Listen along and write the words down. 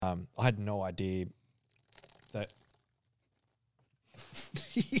I had no idea that.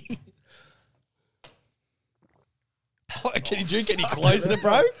 Can you drink any closer,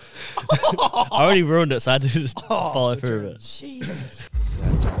 bro? I already ruined it, so I had to just follow through with it. Jesus.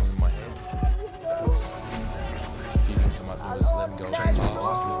 Sad times in my head. That's feelings come up, just let them go. Change my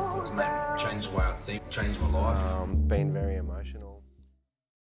life. Change the way I think. Change my life. Been very emotional.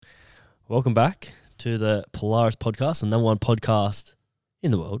 Welcome back to the Polaris podcast, the number one podcast in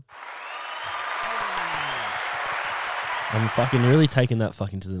the world. I'm fucking really taking that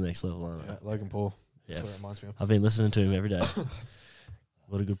fucking to the next level, aren't I? Yeah, Logan Paul. Yeah. That's what it reminds me of. I've been listening to him every day.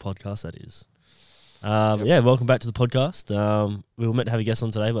 What a good podcast that is. Yeah, welcome back to the podcast. We were meant to have a guest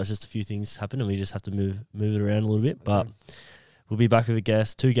on today, but just a few things happened and we just have to move it around a little bit. But we'll be back with a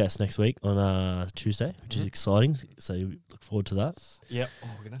guest, two guests next week on Tuesday, which is exciting. So look forward to that. Yep. Oh,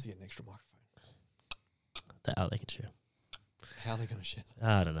 we're going to have to get an extra microphone. They can share. How are they going to share that?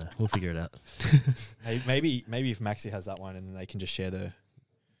 I don't know. We'll figure it out. Maybe if Maxi has that one and then they can just share the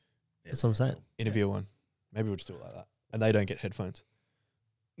That's what I'm saying. interview one. Maybe we'll just do it like that. And they don't get headphones.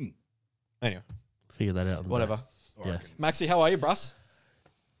 Anyway, Figure that out. whatever. Yeah. Maxi, how are you, bruss?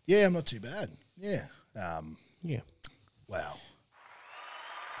 Yeah, I'm not too bad. Yeah. Yeah. Wow.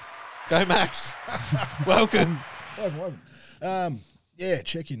 Go, Max. Welcome. Welcome. Yeah,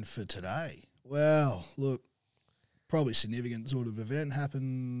 check-in for today. Well, look, probably significant sort of event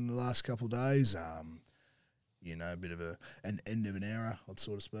happened the last couple of days. You know, a bit of an end of an era, I'd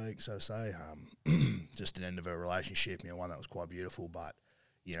sort of speak, so to say. Just an end of a relationship, one that was quite beautiful, but,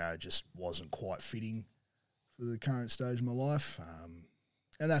 just wasn't quite fitting for the current stage of my life.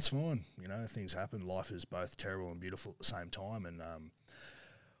 And that's fine. Things happen. Life is both terrible and beautiful at the same time. And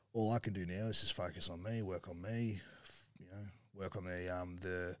all I can do now is just focus on me, work on me, work on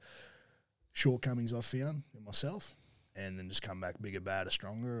the shortcomings I've found in myself. And then just come back bigger, badder,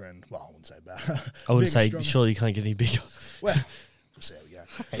 stronger, and, well, I wouldn't say bad. I would say, surely you can't get any bigger. Well, we'll see how we go.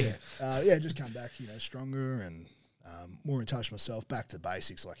 Yeah, just come back, stronger and more in touch with myself, back to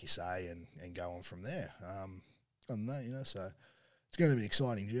basics, like you say, and go on from there. Other than that, so it's going to be an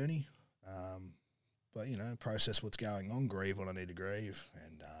exciting journey. But, process what's going on, grieve what I need to grieve,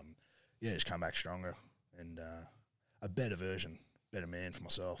 and, just come back stronger and a better version, better man for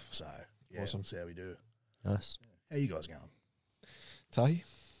myself. So, yeah, Awesome. We'll see how we do. Nice. How you guys going? Tahi?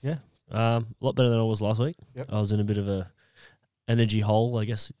 Yeah. A lot better than I was last week. Yep. I was in a bit of a energy hole, I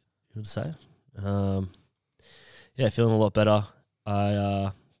guess you would say. Yeah, feeling a lot better.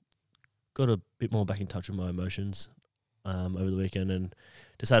 I got a bit more back in touch with my emotions over the weekend and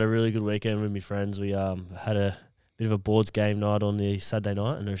just had a really good weekend with my friends. We had a bit of a boards game night on the Saturday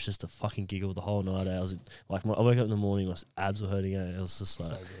night and it was just a fucking giggle the whole night. I was like, I woke up in the morning, my abs were hurting. It was just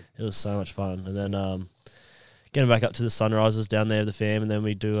like, it was so much fun. And then getting back up to the sunrises down there with the fam, and then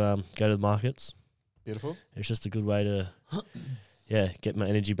we do go to the markets. Beautiful. It's just a good way to, get my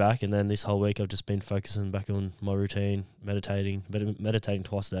energy back. And then this whole week I've just been focusing back on my routine, meditating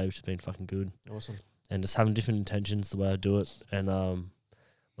twice a day, which has been fucking good. Awesome. And just having different intentions the way I do it. And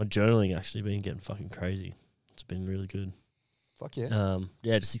my journaling actually been getting fucking crazy. It's been really good. Fuck yeah.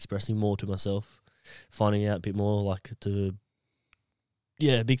 Just expressing more to myself, finding out a bit more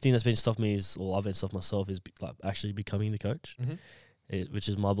a big thing that's been stopping me is, or I've been stopping myself, is actually becoming the coach, which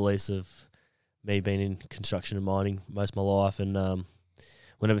is my beliefs of me being in construction and mining most of my life. And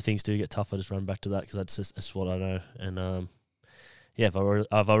whenever things do get tough, I just run back to that because that's what I know. And if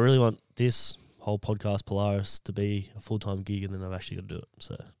I really want this whole podcast Polaris to be a full-time gig, and then I've actually got to do it.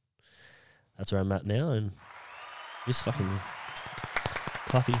 So that's where I'm at now. And this fucking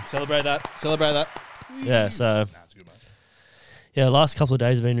clappy. Celebrate that. Yeah, so... It's good, mate. Yeah, the last couple of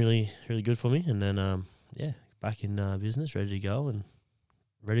days have been really, really good for me. And then, back in business, ready to go and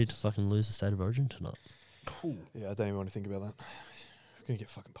ready to fucking lose the State of Origin tonight. Cool. Yeah, I don't even want to think about that. I'm going to get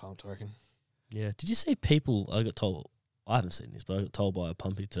fucking pumped, I reckon. Yeah. Did you see people, I got told, I haven't seen this, but I got told by a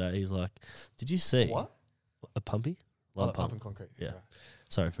pumpy today. He's like, did you see? What? A pumpy? Pump and concrete. Yeah. Right.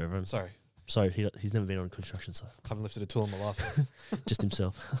 Sorry for everyone. Sorry. He's never been on a construction site. Haven't lifted a tool in my life. Just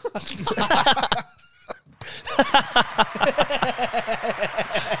himself.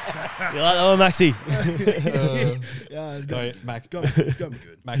 You like that one, Maxi? Yeah, it's No, got Max, me good.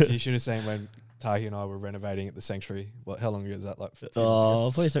 Max, you should have seen when Tahi and I were renovating at the sanctuary. How long ago was that? Like 3 months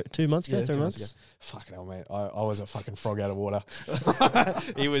ago? Probably 2 months ago, Yeah, 3 2 months months. Fucking hell, mate. I was a fucking frog out of water.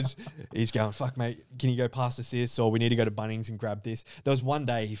 He's going, fuck, mate, can you go past us this? Or we need to go to Bunnings and grab this. There was one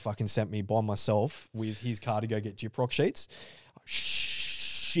day he fucking sent me by myself with his car to go get gyprock sheets.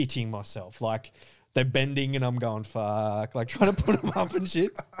 Shitting myself. Like, they're bending and I'm going, fuck, like trying to put them up and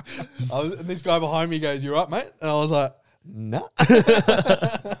shit. And this guy behind me goes, you right, mate? And I was like, Nah.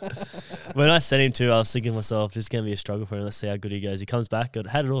 When I sent him to, I was thinking to myself, this is going to be a struggle for him. Let's see how good he goes. He comes back, got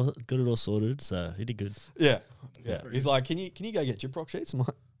it all sorted, so he did good. Yeah. Yeah. He's like, can you go get gyprock sheets? I'm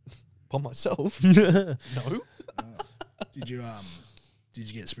like, by myself? No. Did you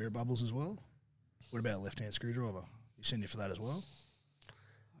get spirit bubbles as well? What about a left-hand screwdriver? You send you for that as well?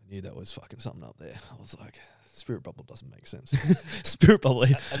 I knew that was fucking something up there. I was like, spirit bubble doesn't make sense. Spirit bubble.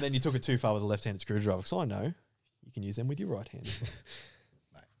 And then you took it too far with a left-handed screwdriver, because I know you can use them with your right hand.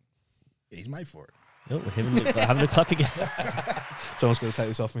 Mate, yeah, he's made for it. Oh, we're having a clap again. Someone's got to take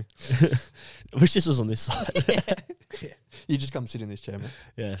this off me. I wish this was on this side. Yeah. You just come sit in this chair, mate.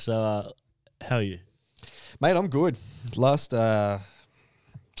 Yeah, so how are you? Mate, I'm good. Last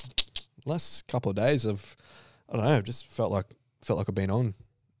couple of days of, I don't know, just felt like I've been on.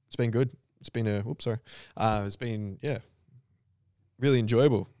 It's been good. It's been it's been really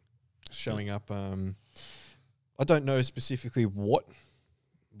enjoyable. Showing up. I don't know specifically what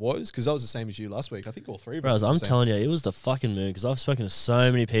was, because I was the same as you last week. I think all three of us. Bros, I'm telling you, it was the fucking moon, because I've spoken to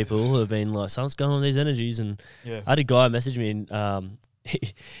so many people who have been like, something's going on with these energies, and Yeah. I had a guy message me and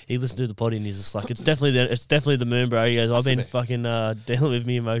he listened to the potty and he's just like, it's definitely the moon, bro. He goes, I've been fucking dealing with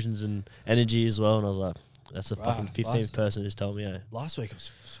me emotions and energy as well, and I was like, that's the fucking 15th person who's told me. Yeah. Last week it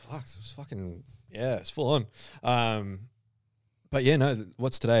was fucked. It was fucking it's full on. But yeah, no.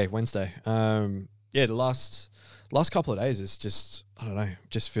 What's today? Wednesday. The last couple of days is just, I don't know,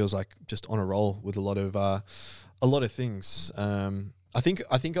 just feels like just on a roll with a lot of things. I think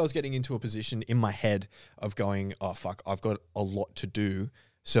I was getting into a position in my head of going, oh fuck, I've got a lot to do.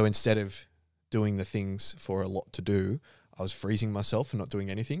 So instead of doing the things for a lot to do, I was freezing myself and not doing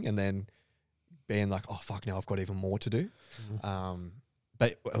anything, and then being like, oh fuck, now I've got even more to do. Mm-hmm.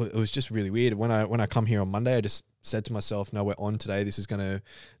 But it was just really weird. When I come here on Monday, I just said to myself, no, we're on today. This is gonna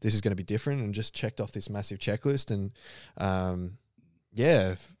be different, and just checked off this massive checklist, and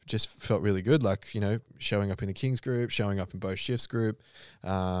just felt really good. Like, you know, showing up in the Kings group, showing up in both shifts group.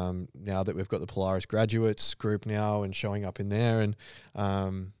 Now that we've got the Polaris graduates group now, and showing up in there, and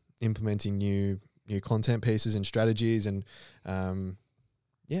implementing new content pieces and strategies, and I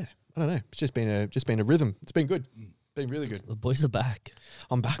don't know. It's just been a rhythm. It's been good. Been really good. The boys are back.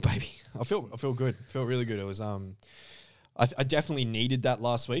 I'm back, baby. I feel good. Feel really good. It was I definitely needed that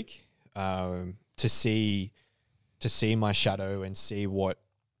last week to see my shadow and see what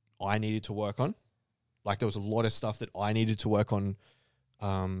I needed to work on. Like, there was a lot of stuff that I needed to work on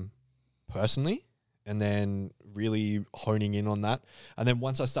personally, and then really honing in on that. And then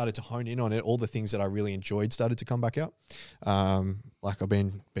once I started to hone in on it, all the things that I really enjoyed started to come back out. Like, I've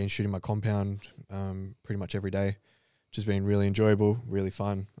been shooting my compound pretty much every day, which has been really enjoyable, really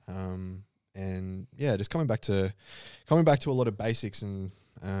fun. And yeah, just coming back to a lot of basics, and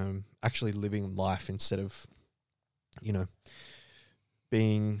actually living life instead of, you know,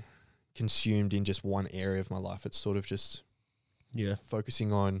 being consumed in just one area of my life. It's sort of just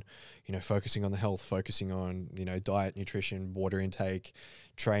focusing on the health, focusing on, you know, diet, nutrition, water intake,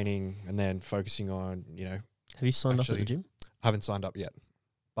 training, and then focusing on, you know. Have you signed up at the gym? I haven't signed up yet,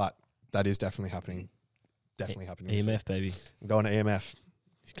 but that is definitely happening. Definitely happening. EMF, baby. I'm going to EMF.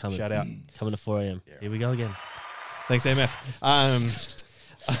 Coming. Shout out. Coming to 4 a.m. Yeah. Here we go again. Thanks, EMF.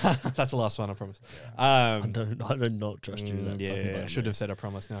 That's the last one, I promise. I do not trust you. With that I should have said I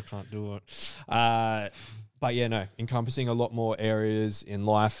promise. Now I can't do it. But yeah, no, encompassing a lot more areas in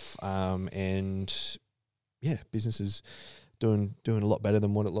life, and yeah, business is doing a lot better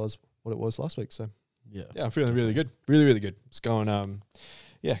than what it was last week. So yeah, I'm feeling really good, really good. It's going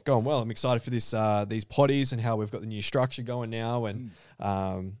going well. I'm excited for these potties and how we've got the new structure going now. And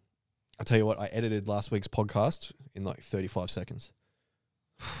I'll tell you what, I edited last week's podcast in like 35 seconds.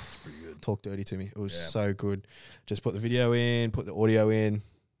 Pretty good. Talk dirty to me. It was so good. Just put the video in, put the audio in.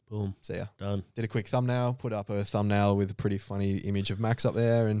 Boom. See ya. Done. Did a quick thumbnail, put up a thumbnail with a pretty funny image of Max up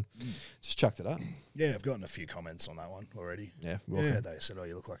there, and just chucked it up. Yeah, I've gotten a few comments on that one already. Yeah. Yeah, they said, oh,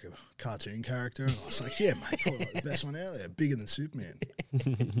 you look like a cartoon character. And I was like, yeah, mate, probably like the best one out there. Bigger than Superman.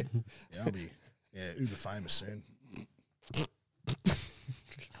 Yeah, I'll be uber famous soon.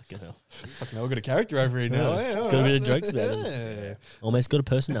 Fucking hell. Fucking hell, we've got a character over here now. Yeah. Got a bit of jokes about it. Yeah. Almost got a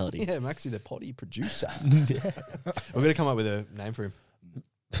personality. Yeah, Maxie the potty producer. We're going to come up with a name for him.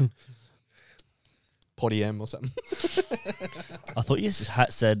 Potty M or something. I thought your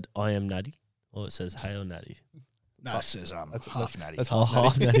hat said I am Natty, or it says Hail Natty. No, it says half natty. That's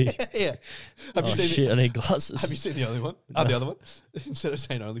Half Natty. Yeah. Have you seen shit, I need glasses. Have you seen the other one? No. The other one? Instead of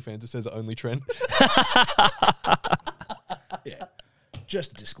saying OnlyFans, it says Only Trend. Yeah.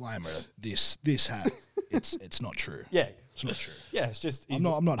 Just a disclaimer, this hat, it's not true. Yeah. It's not true. Yeah, it's just... I'm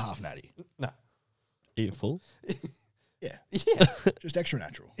not half natty. No. Eat full? Yeah, Yeah. just extra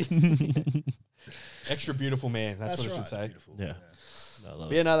natural. Extra beautiful man. That's what I right. should say. It's beautiful. Yeah. No, I love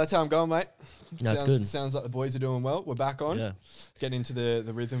But yeah, no, that's how I'm going, mate. That's good. Sounds like the boys are doing well. We're back on. Yeah. Getting into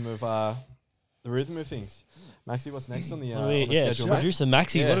the rhythm of things. Maxi, what's next on the, What do we- on the yeah, schedule, mate? producer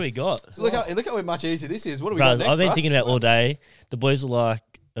Maxi, Yeah. what do we got? So look how much easier this is. What do we got Bros, next, I've been Russ? thinking about it all day. The boys are like,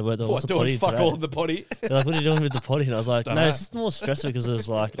 what's What, the doing potty fuck today? all in the potty? They're like, what are you doing with the potty? And I was like, Dunno. no, it's just more stressful because it's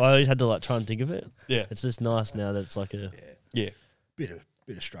like, I always had to like try and think of it. Yeah. It's just nice now that it's like a, Yeah.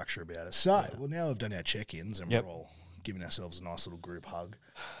 Bit of structure about it. So, well, now we've done our check-ins and Yep. we're all giving ourselves a nice little group hug.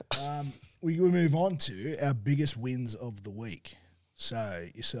 We will move on to our biggest wins of the week. So,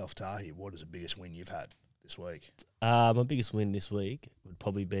 yourself, Tahi, what is the biggest win you've had this week? my biggest win this week would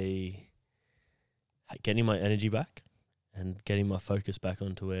probably be getting my energy back and getting my focus back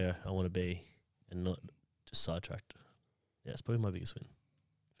onto where I want to be and not just sidetracked. Yeah, it's probably my biggest win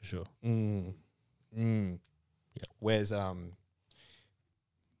for sure. Yeah.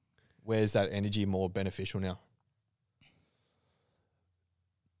 Where's that energy more beneficial now?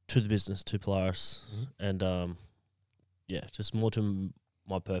 To the business, to Polaris, Mm-hmm. and yeah, just more to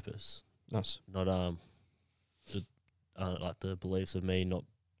my purpose, Nice. not like the beliefs of me not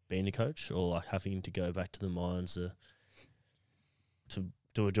being a coach or like having to go back to the mines to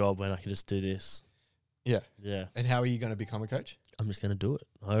do a job when I can just do this. Yeah. Yeah, And how are you going to become a coach? I'm just gonna do it.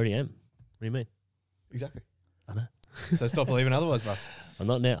 I already am. What do you mean? Exactly. I know. So stop believing otherwise, Bus. I'm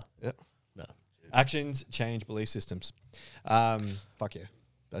not now. Actions change belief systems. Fuck yeah.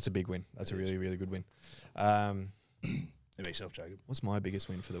 That's a big win. That's a really, really good win. How about yourself, Jacob? What's my biggest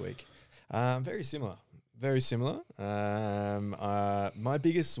win for the week? Very similar. Very similar. My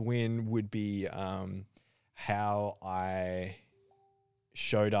biggest win would be how I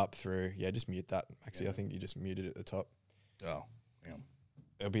showed up through... Yeah, just mute that. Actually, I think you just muted it at the top. Oh, hang on.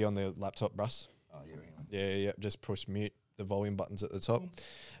 It'll be on the laptop, Russ. Oh, yeah, hang on. Yeah. Just push mute the volume buttons at the top.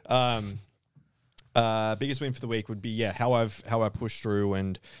 Biggest win for the week would be how I pushed through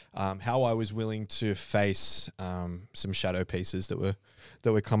and how I was willing to face some shadow pieces that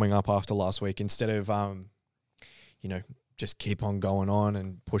were coming up after last week instead of just keep on going on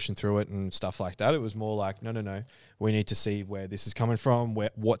and pushing through it and stuff like that. It was more like no, we need to see where this is coming from,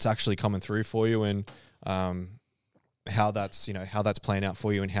 what's actually coming through for you, and how that's playing out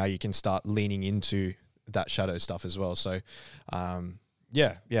for you, and how you can start leaning into that shadow stuff as well. So I'm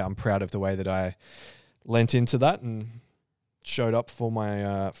proud of the way that I lent into that and showed up for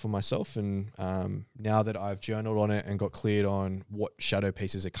myself. And now that I've journaled on it and got cleared on what shadow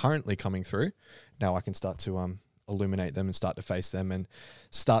pieces are currently coming through, now I can start to illuminate them and start to face them and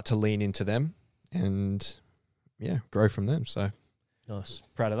start to lean into them and grow from them. So Nice.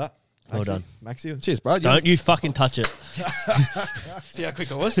 proud of that. Well Maxi, done. Maxi. Cheers, bro. Don't you fucking touch it. See how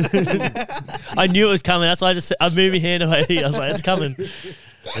quick I was? I knew it was coming. That's why I moved my hand away. I was like, it's coming.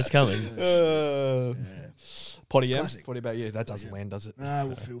 It's coming. Potty, yeah. Classic. What about you? That doesn't land, does it?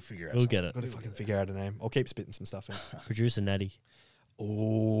 No, we'll figure out We'll something. get it. Got to fucking figure out a name. I'll keep spitting some stuff in. Producer Natty.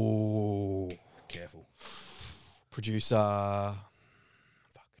 Oh, Careful. producer. Fucking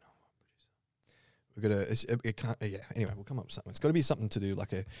hell, we're gonna. It can't. Yeah. Anyway, we'll come up with something. It's got to be something to do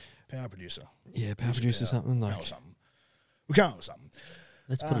like a Power producer. power producer something Power like. something. We'll come up with something.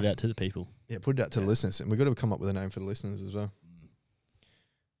 Let's put it out to the people. Yeah, put it out to the listeners, and we've got to come up with a name for the listeners as well.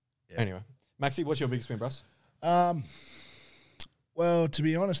 Yeah. Anyway, Maxi, what's your biggest win, Bruss? Well, to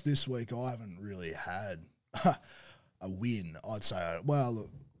be honest, this week I haven't really had a win. I'd say, well, look,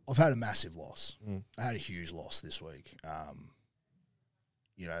 I've had a massive loss. I had a huge loss this week.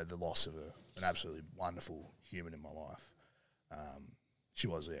 The loss of an absolutely wonderful human in my life. She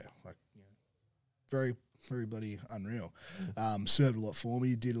was, very, very bloody unreal. Served a lot for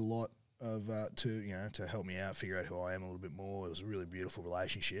me, did a lot of to help me out, figure out who I am a little bit more. It was a really beautiful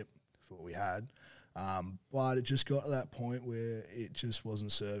relationship for what we had. But it just got to that point where it just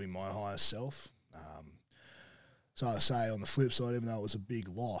wasn't serving my highest self. So I say on the flip side, even though it was a big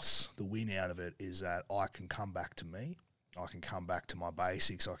loss, the win out of it is that I can come back to me. I can come back to my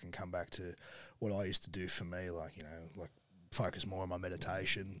basics. I can come back to what I used to do for me, like focus more on my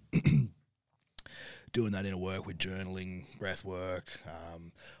meditation, doing that inner work with journaling, breath work.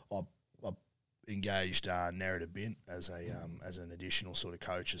 I engaged Narrative Bint as an additional sort of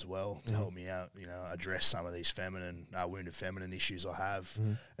coach as well to help me out, address some of these wounded feminine issues I have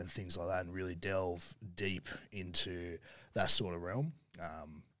and things like that, and really delve deep into that sort of realm.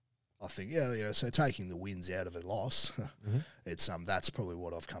 I think, so taking the wins out of a loss, it's that's probably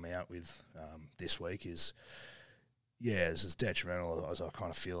what I've come out with this week is, it's as detrimental as I kind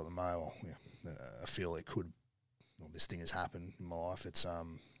of feel at the moment. I feel this thing has happened in my life. It's, a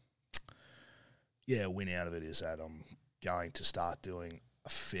win out of it is that I'm going to start doing a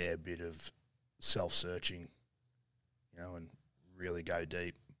fair bit of self-searching, and really go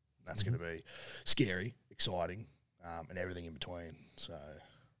deep. That's going to be scary, exciting, and everything in between. So,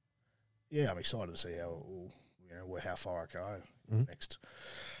 yeah, I'm excited to see how far I go next,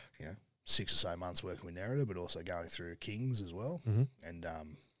 6 or so months working with narrative, but also going through Kings as well. And,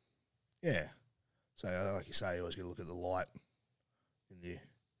 so like you say, you always got to look at the light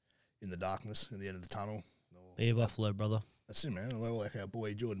in the darkness, in the end of the tunnel. Be a buffalo, brother. That's it, man. Like our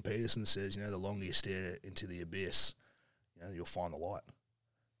boy Jordan Peterson says, the longer you stare into the abyss, you'll find the light.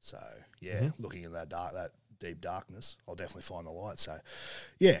 So, looking in that deep darkness, I'll definitely find the light. So,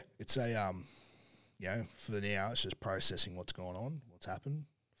 yeah, it's a, for now, it's just processing what's going on, what's happened,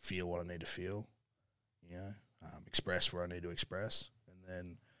 feel what I need to feel, express where I need to express,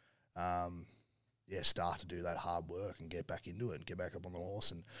 and then, start to do that hard work and get back into it and get back up on the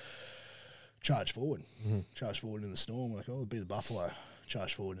horse and charge forward. Charge forward in the storm. Like, be the buffalo.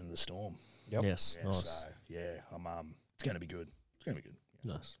 Charge forward in the storm. Yep. Yes, Yeah, nice. So, it's going to be good. It's going to be good.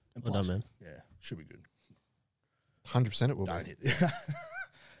 Nice. And Well plus, done, man. Yeah, should be good. 100% it will Don't be. hit.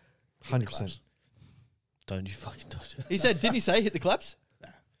 100%. Don't you fucking touch it. He said, didn't he say hit the claps?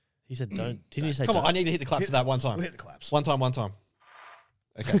 He said don't. Didn't you say Come on, don't? I need to hit the claps for that one time. We'll hit the claps. One time.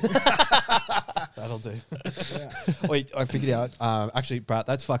 Okay. That'll do. Yeah. Wait, I figured out. Actually, Brad,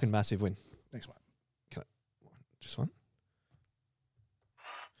 that's fucking massive win. Thanks, mate. Just one.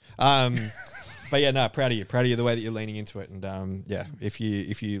 But yeah, no, proud of you. Proud of you the way that you're leaning into it. And if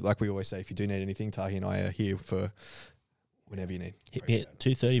you like we always say, if you do need anything, Tahi and I are here for whenever you need. Hit me at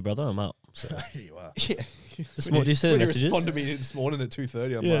 2:30, brother. I'm up. So. Here you are. Yeah. Do you see the messages? Respond to me this morning at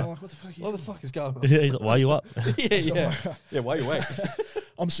 2:30. I'm Yeah. like, What the fuck? what the fuck is going on? Yeah, he's like, why are you up? Yeah. Why are you awake?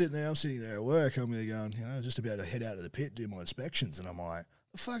 I'm sitting there at work. I'm there going, just about to head out to the pit, do my inspections, and I'm like,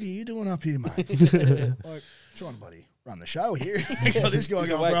 the fuck are you doing up here, mate? Like, trying to bloody run the show here. Got this guy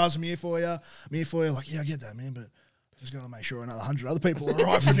going, bros, I'm here for you. Like, yeah, I get that, man, but I just got to make sure another 100 other people are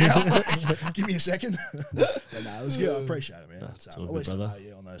all right for now. Give me a second. But no, it was good. I appreciate it, man. No, So, it's all at good, least I brother.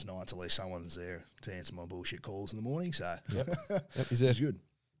 know, on those nights, at least someone's there to answer my bullshit calls in the morning. So, Yep, he's there. it's good.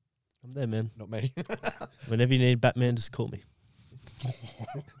 I'm there, man. Not me. Whenever you need Batman, just call me.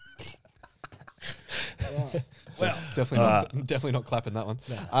 Well, definitely not clapping that one.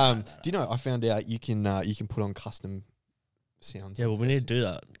 Do you know? I found out you can put on custom sounds. Yeah, well, we need to do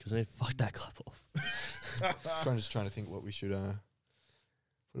that because I need to fuck that clap off. Trying to think what we should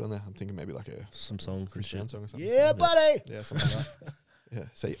put on there. I'm thinking maybe like a Some songs and Chris shit. Brown song or something. yeah, buddy. Yeah, something like that. Yeah,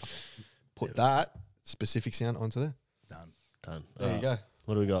 see, put that specific sound onto there. Done. Done. There you go.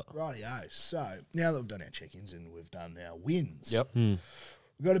 What do we got? Rightio. So, now that we've done our check-ins and we've done our wins, Yep. we've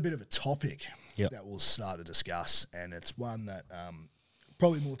got a bit of a topic Yep. that we'll start to discuss, and it's one that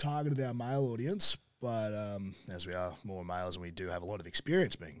probably more targeted our male audience, but as we are more males and we do have a lot of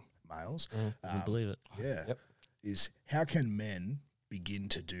experience being males, We believe it. yeah, Yep. is how can men begin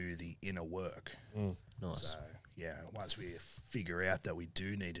to do the inner work? Nice. So, once we figure out that we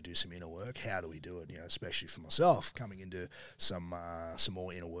do need to do some inner work, how do we do it? Especially for myself, coming into some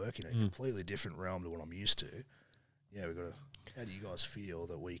more inner work in a completely different realm to what I'm used to. Yeah, we've got to. How do you guys feel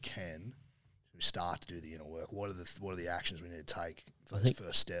that we can start to do the inner work? What are the actions we need to take for those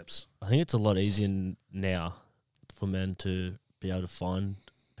first steps? I think it's a lot easier now for men to be able to find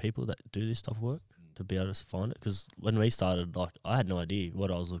people that do this type of work, to be able to find it. Because when we started, like, I had no idea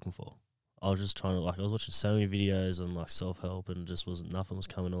what I was looking for. I was just trying to, I was watching so many videos on, self-help, and just nothing was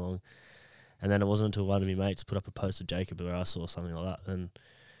coming along. And then it wasn't until one of my mates put up a post of Jacob where I saw something like that. And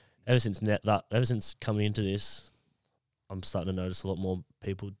ever since coming into this, I'm starting to notice a lot more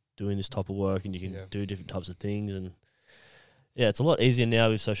people doing this type of work, and you can do different types of things. And yeah, it's a lot easier now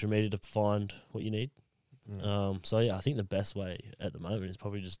with social media to find what you need. So yeah, I think the best way at the moment is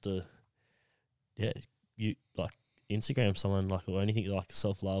probably just to, Instagram someone, or anything like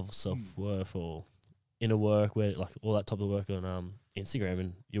self-love, self-worth, or inner work, where all that type of work on Instagram,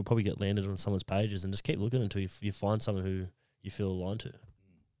 and you'll probably get landed on someone's pages, and just keep looking until you find someone who you feel aligned to.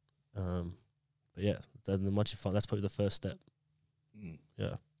 But yeah, then once you find, that's probably the first step.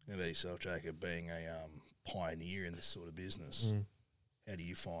 Yeah. How about yourself, Jacob, being a pioneer in this sort of business? How do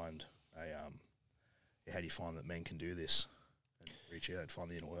you find that men can do this and reach out and find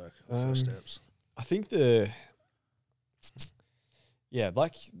the inner work, the first steps? I think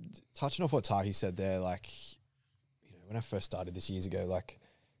like touching off what Tahi said there, when I first started this years ago,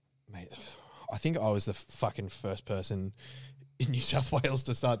 mate, I think I was the fucking first person in New South Wales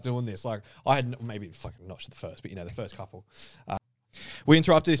to start doing this. I had maybe fucking not the first, but the first couple. We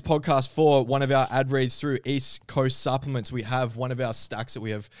interrupted this podcast for one of our ad reads through East Coast Supplements. We have one of our stacks that we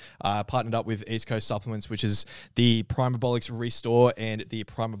have partnered up with East Coast Supplements, which is the Primabolics Restore and the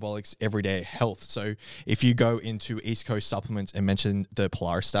Primabolics Everyday Health. So if you go into East Coast Supplements and mention the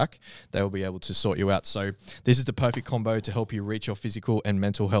Polaris stack, they will be able to sort you out. So this is the perfect combo to help you reach your physical and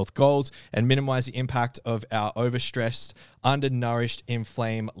mental health goals and minimize the impact of our overstressed, undernourished,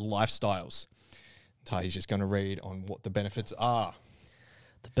 inflamed lifestyles. Tahi's just going to read on what the benefits are.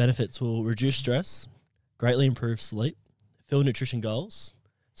 The benefits will reduce stress, greatly improve sleep, fill nutrition goals,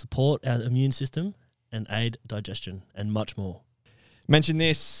 support our immune system, and aid digestion, and much more. Mention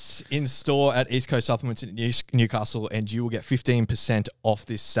this in store at East Coast Supplements in Newcastle and you will get 15% off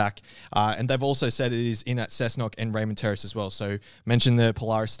this stack. And they've also said it is in at Cessnock and Raymond Terrace as well. So mention the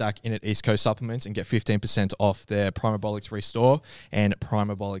Polaris stack in at East Coast Supplements and get 15% off their Primabolics Restore and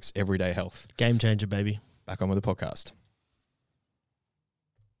Primabolics Everyday Health. Game changer, baby. Back on with the podcast.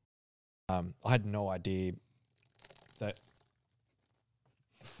 I had no idea that...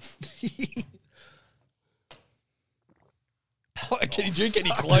 Can you drink any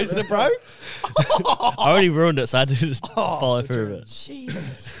closer, bro? I already ruined it, so I had to just follow through with it.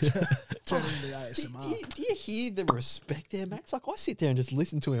 Jesus. Turning the ASMR. Do you hear the respect there, Max? Like, I sit there and just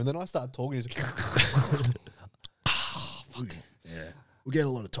listen to him, and then I start talking. He's like, Yeah. We'll get a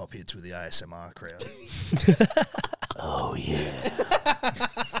lot of top hits with the ASMR crowd. Oh, yeah.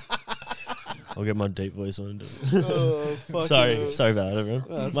 I'll get my deep voice on. oh, fuck Sorry it. about that, everyone.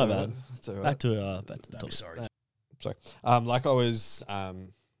 That's My all bad. right. That's all right. Back to the Don't be topic. sorry. Sorry. Like I was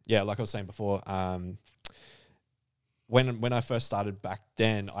saying before, when I first started back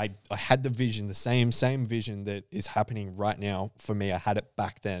then, I had the vision, the same vision that is happening right now for me. I had it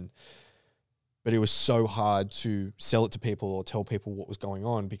back then, but it was so hard to sell it to people or tell people what was going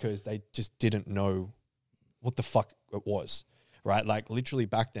on because they just didn't know what the fuck it was, right? Like literally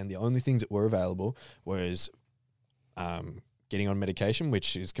back then, the only things that were available was getting on medication,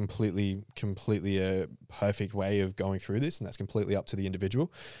 which is completely a perfect way of going through this, and that's completely up to the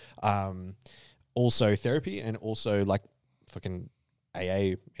individual. Also therapy, and also like fucking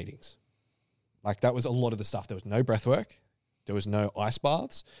AA meetings. Like that was a lot of the stuff. There was no breath work. There was no ice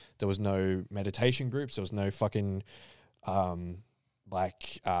baths. There was no meditation groups. There was no fucking meetup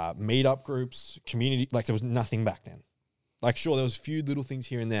groups, community. Like there was nothing back then. Like sure, there was a few little things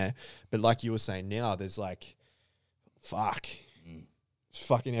here and there, but like you were saying now, there's like,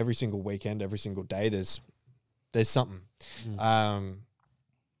 fucking every single weekend, every single day, there's something.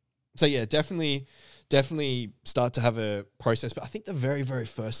 So yeah, definitely start to have a process. But I think the very, very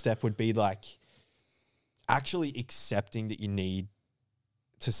first step would be like actually accepting that you need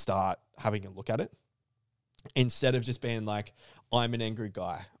to start having a look at it instead of just being like, I'm an angry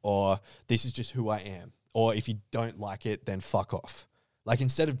guy, or this is just who I am, or if you don't like it, then fuck off. Like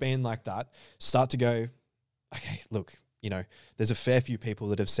instead of being like that, start to go, okay, look, you know, there's a fair few people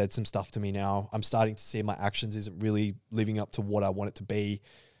that have said some stuff to me now. I'm starting to see my actions isn't really living up to what I want it to be.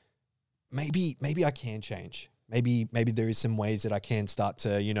 Maybe I can change. Maybe there is some ways that I can start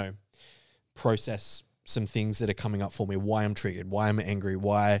to, you know, process some things that are coming up for me, why I'm triggered, why I'm angry,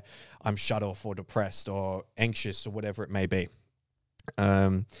 why I'm shut off or depressed or anxious or whatever it may be.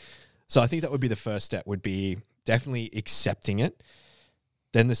 So I think that would be the first step, would be definitely accepting it.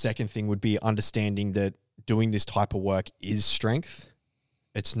 Then the second thing would be understanding that doing this type of work is strength.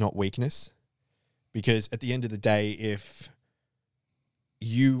 It's not weakness. Because at the end of the day, if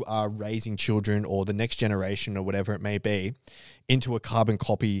you are raising children or the next generation or whatever it may be into a carbon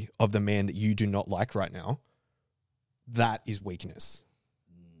copy of the man that you do not like right now, that is weakness.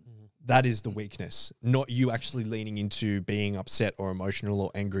 That is the weakness, not you actually leaning into being upset or emotional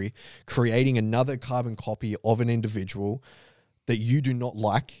or angry, creating another carbon copy of an individual that you do not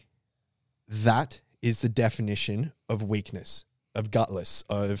like. That is the definition of weakness, of gutless,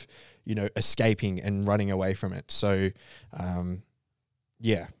 of, you know, escaping and running away from it. So,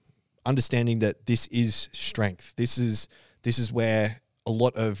 yeah, understanding that this is strength. This is where a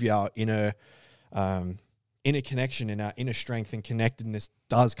lot of our inner connection and our inner strength and connectedness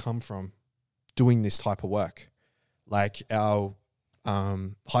does come from doing this type of work. Like our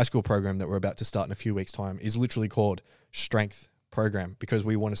high school program that we're about to start in a few weeks' time is literally called Strength Program, because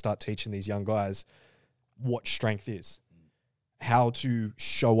we want to start teaching these young guys what strength is, how to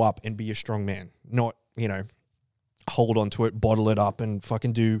show up and be a strong man, not, you know, hold on to it, bottle it up and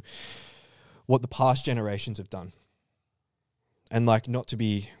fucking do what the past generations have done. And like, not to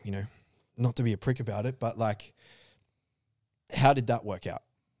be a prick about it, but like, how did that work out?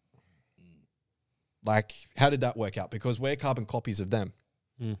 Like, how did that work out? Because we're carbon copies of them.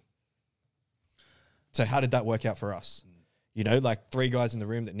 So how did that work out for us? You know, like 3 guys in the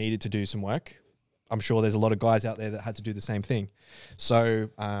room that needed to do some work. I'm sure there's a lot of guys out there that had to do the same thing. So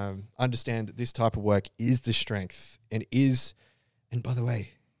understand that this type of work is the strength and by the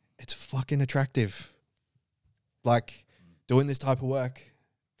way, it's fucking attractive. Like doing this type of work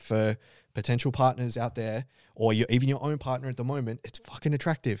for potential partners out there, or even your own partner at the moment, it's fucking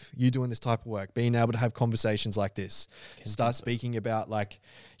attractive. You doing this type of work, being able to have conversations like this, start speaking about like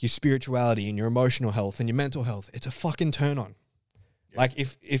your spirituality and your emotional health and your mental health. It's a fucking turn on. Yeah. Like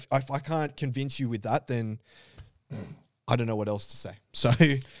if I can't convince you with that, then I don't know what else to say. So,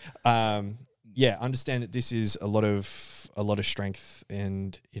 yeah, understand that this is a lot of strength,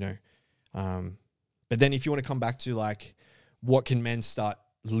 and but then if you want to come back to like, what can men start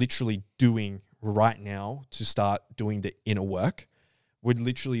literally doing right now to start doing the inner work, would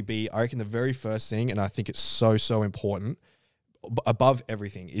literally be, I reckon, the very first thing, and I think it's so important, above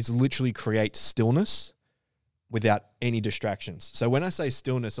everything, is literally create stillness without any distractions. So when I say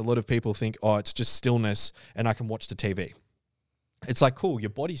stillness, a lot of people think, oh, it's just stillness and I can watch the TV. It's like, cool, your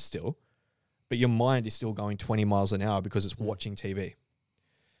body's still, but your mind is still going 20 miles an hour because it's watching TV.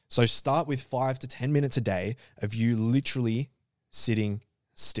 So start with 5 to 10 minutes a day of you literally sitting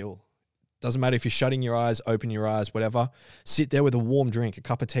still. Doesn't matter if you're shutting your eyes, open your eyes, whatever. Sit there with a warm drink, a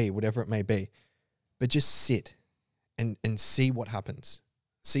cup of tea, whatever it may be. But just sit and see what happens.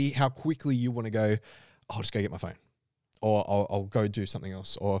 See how quickly you want to go, I'll just go get my phone. Or I'll go do something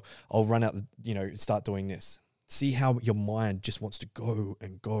else. Or I'll run out, start doing this. See how your mind just wants to go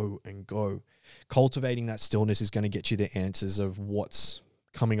and go and go. Cultivating that stillness is going to get you the answers of what's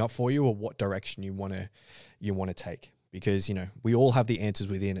coming up for you or what direction you want to take. Because, we all have the answers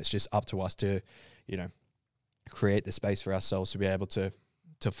within. It's just up to us to, create the space for ourselves to be able to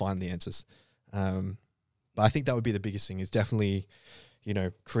find the answers. But I think that would be the biggest thing, is definitely,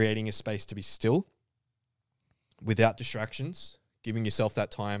 creating a space to be still without distractions, giving yourself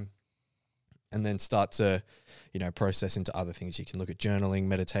that time, and then start to, process into other things. You can look at journaling,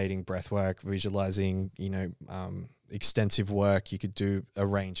 meditating, breath work, visualizing, extensive work. You could do a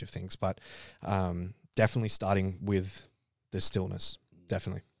range of things, but definitely starting with the stillness.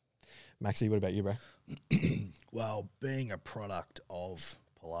 Definitely. Maxie, what about you, bro? Well, being a product of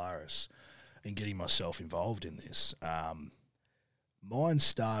Polaris and getting myself involved in this, mine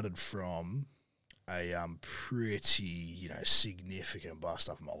started from a pretty, significant bust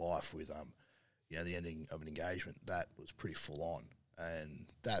up in my life with, the ending of an engagement. That was pretty full on, and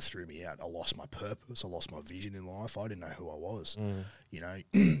that threw me out. I lost my purpose. I lost my vision in life. I didn't know who I was. You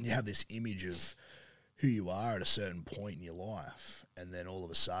have this image of who you are at a certain point in your life, and then all of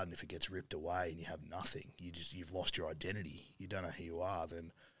a sudden, if it gets ripped away and you have nothing, you've lost your identity. You don't know who you are.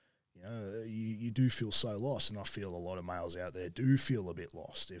 Then, you do feel so lost, and I feel a lot of males out there do feel a bit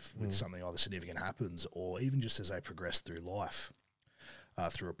lost with something either significant happens, or even just as they progress through life,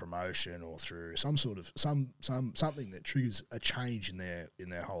 through a promotion or through some sort of something that triggers a change in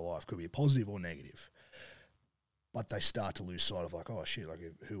their whole life. Could be positive or negative, but they start to lose sight of like, oh shit, like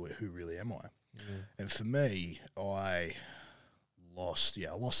who really am I? And for me, I lost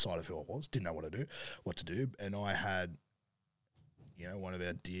sight of who I was. Didn't know what to do, and I had, one of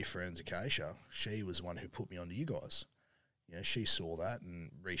our dear friends, Acacia. She was the one who put me onto you guys. She saw that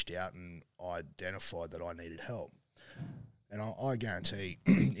and reached out and identified that I needed help. And I guarantee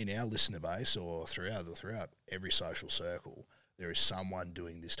in our listener base or throughout every social circle, there is someone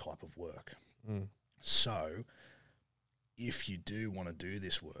doing this type of work. So if you do want to do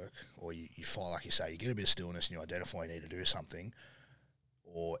this work, or you find, like you say, you get a bit of stillness and you identify you need to do something,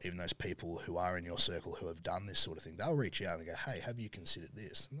 or even those people who are in your circle who have done this sort of thing, they'll reach out and go, hey, have you considered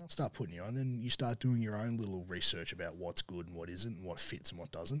this? And they'll start putting you on. And then you start doing your own little research about what's good and what isn't, and what fits and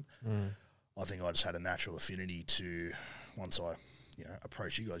what doesn't. I think I just had a natural affinity to, once I,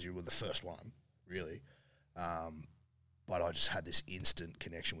 approached you guys, you were the first one, really. But I just had this instant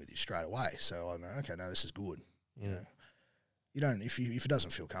connection with you straight away. So I know, okay, no, this is good. You don't, if it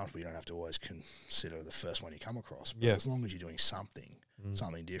doesn't feel comfortable, you don't have to always consider the first one you come across. But as long as you're doing something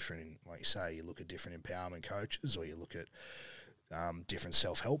different, and like you say, you look at different empowerment coaches, or you look at different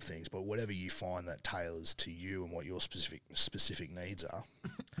self-help things, but whatever you find that tailors to you and what your specific needs are,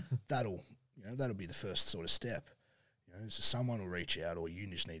 that'll be the first sort of step. So someone will reach out, or you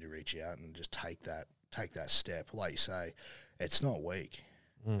just need to reach out and just take that step. Like you say, it's not weak.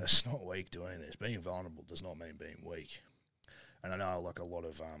 It's not weak doing this. Being vulnerable does not mean being weak. And I know, like, a lot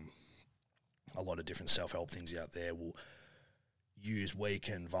of different self-help things out there will use weak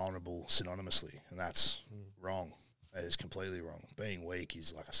and vulnerable synonymously, and that's wrong. That is completely wrong. Being weak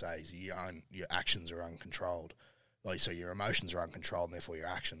is, like I say, your actions are uncontrolled. So your emotions are uncontrolled, and therefore your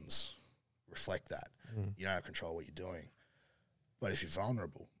actions reflect that. You don't control what you're doing. But if you're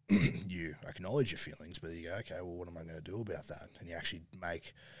vulnerable, you acknowledge your feelings, but you go, okay, well, what am I going to do about that? And you actually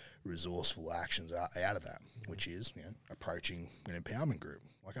make resourceful actions out of that, which is, approaching an empowerment group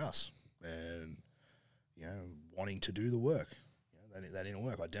like us and, wanting to do the work, that inner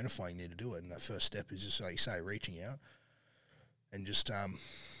work, identifying you need to do it. And that first step is just, like you say, reaching out and just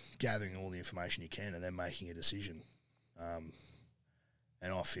gathering all the information you can and then making a decision.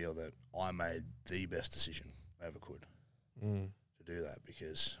 And I feel that I made the best decision I ever could to do that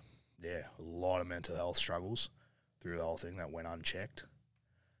because, a lot of mental health struggles through the whole thing that went unchecked.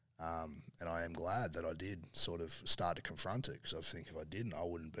 And I am glad that I did sort of start to confront it because I think if I didn't, I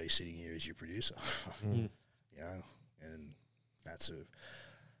wouldn't be sitting here as your producer. And that's a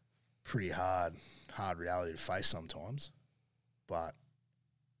pretty hard reality to face sometimes. But,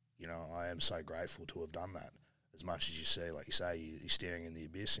 I am so grateful to have done that. As much as you see, like you say, you're staring in the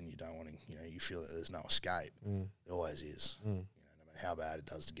abyss and you don't want to, you feel that there's no escape. There always is. No matter how bad it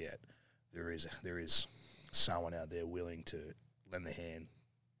does to get, there is someone out there willing to lend a hand.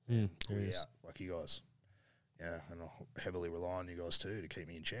 Pull you out, like you guys. And I heavily rely on you guys too to keep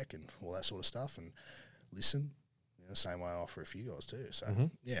me in check and all that sort of stuff and listen. Same way I offer it for you guys too. So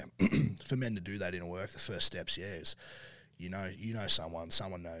for men to do that in work, the first steps, is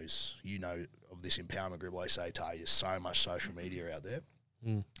someone knows, of this empowerment group. Like I say, Tahi, there's so much social media out there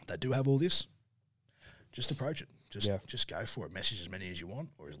that do have all this. Just approach it. Just go for it. Message as many as you want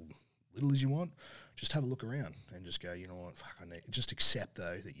or as little as you want. Just have a look around and just go, you know what, just accept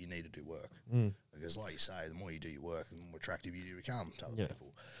though that you need to do work. Because like you say, the more you do your work, the more attractive you become to other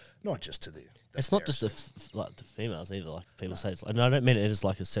people. Not just to the it's not just the females either. Like people say, it's like, and I don't mean it as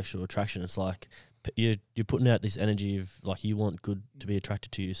like a sexual attraction. It's like you're putting out this energy of like you want good to be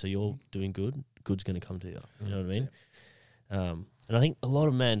attracted to you, so you're doing good. Good's going to come to you. You know what I mean? And I think a lot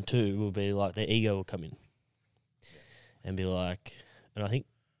of men too will be like their ego will come in and be like, and I think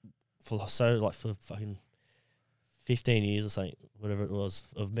for fucking 15 years or something, whatever it was,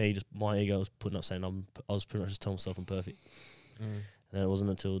 of me, just my ego was putting up saying I was pretty much just telling myself I'm perfect. And then it wasn't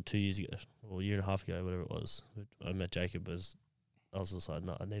until 2 years ago, or a year and a half ago, whatever it was, I met Jacob, I was just like,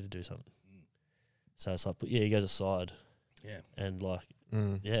 no, I need to do something. So it's like, put your egos aside. Yeah. And like,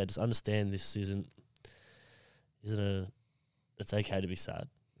 just understand this isn't it's okay to be sad.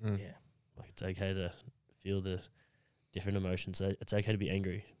 Yeah. Like it's okay to feel the different emotions. It's okay to be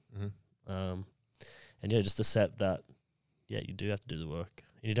angry. And just accept that, you do have to do the work.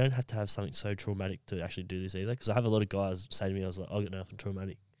 And you don't have to have something so traumatic to actually do this either. Because I have a lot of guys say to me, I was like, I got nothing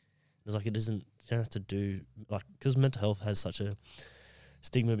traumatic. It's like, it isn't, you don't have to do, like, because mental health has such a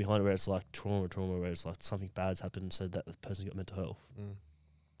stigma behind it where it's like trauma, where it's like something bad's happened so that the person's got mental health.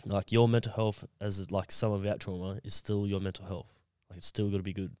 Like your mental health as like some of our trauma is still your mental health. Like it's still got to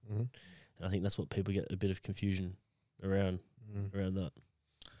be good. And I think that's what people get a bit of confusion around that.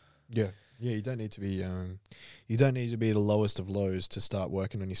 Yeah, you don't need to be the lowest of lows to start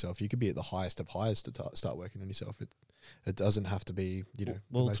working on yourself. You could be at the highest of highs to start working on yourself. It doesn't have to be,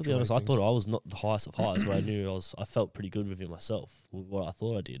 Well, to be honest, I thought I was not the highest of highs, but I knew I felt pretty good within myself, with what I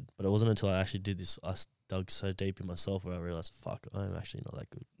thought I did. But it wasn't until I actually did this, I dug so deep in myself where I realized, fuck, I'm actually not that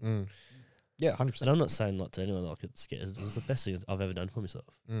good. Yeah, 100%. And I'm not saying not to anyone, like it's scared. It's the best thing I've ever done for myself.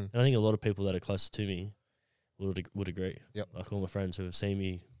 And I think a lot of people that are closer to me would agree. Yep. Like all my friends who have seen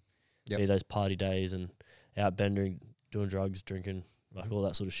me Yep. be those party days and out bending, doing drugs, drinking, like all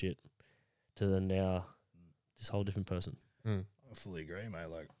that sort of shit, to then now this whole different person. I fully agree, mate.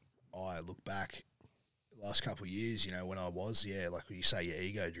 Like I look back the last couple of years, when I was, like you say, you're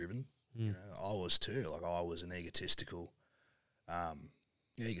ego driven. I was too. Like I was an egotistical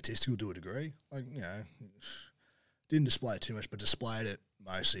to a degree. Like, didn't display it too much, but displayed it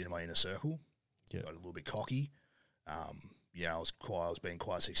mostly in my inner circle. Yeah. Got a little bit cocky. I was being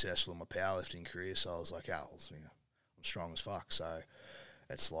quite successful in my powerlifting career, so I was like, I'm strong as fuck. So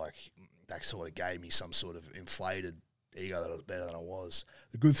it's like that sort of gave me some sort of inflated ego that I was better than I was.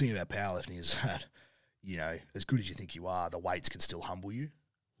 The good thing about powerlifting is that, as good as you think you are, the weights can still humble you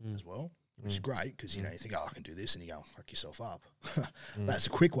as well, which is great because, you think, I can do this, and you go, fuck yourself up. That's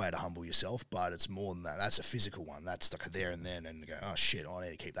a quick way to humble yourself, but it's more than that. That's a physical one. That's like a there and then, and you go, oh, shit, I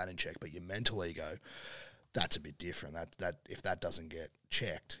need to keep that in check. But your mental ego, that's a bit different. That if that doesn't get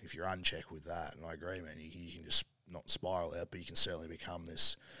checked, if you're unchecked with that, and I agree, man, you can just not spiral out, but you can certainly become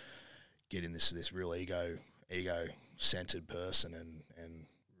this real ego-centered person and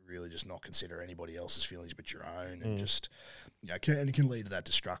really just not consider anybody else's feelings but your own, and just and it can lead to that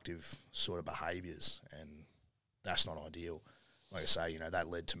destructive sort of behaviours, and that's not ideal. Like I say, that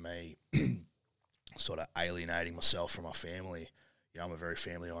led to me sort of alienating myself from my family, I'm a very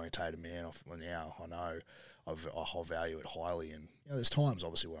family orientated man. Now I know I value it highly, and there's times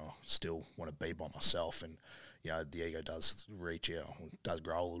obviously where I still want to be by myself, and the ego does reach out, does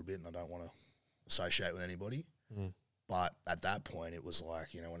grow a little bit, and I don't want to associate with anybody. But at that point, it was like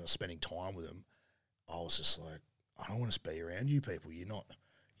when I was spending time with them, I was just like, I don't want to be around you people. You're not.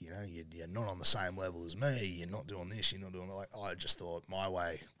 You're not on the same level as me. You're not doing this. You're not doing that. Like, I just thought my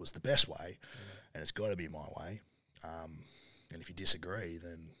way was the best way, and it's got to be my way. And if you disagree,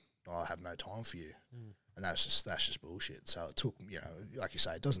 then I have no time for you. And that's just bullshit. So it took, like you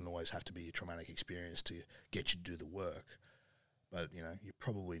say, it doesn't always have to be a traumatic experience to get you to do the work. But, you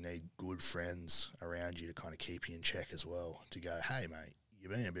probably need good friends around you to kind of keep you in check as well, to go, hey, mate,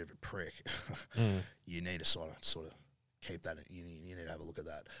 you're being a bit of a prick. You need to sort of keep that. You need to have a look at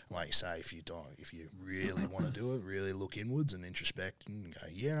that. And like you say, if you really want to do it, really look inwards and introspect and go,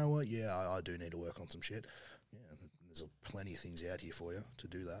 you know what? Yeah, I do need to work on some shit. Yeah, there's plenty of things out here for you to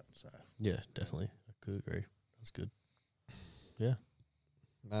do that. So yeah, definitely, I could agree. That's good. Yeah.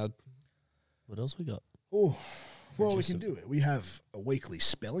 Mad. What else we got? Oh, well, we can do it. We have a weekly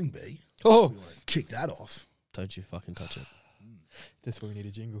spelling bee. Oh, We want to kick that off. Don't you fucking touch it. that's where we need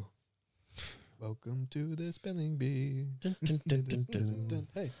a jingle. Welcome to the spelling bee. Dun, dun, dun, dun, dun, dun.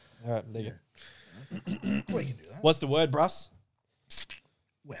 Hey. All right, there you go. We can do that. What's the word, Bruss?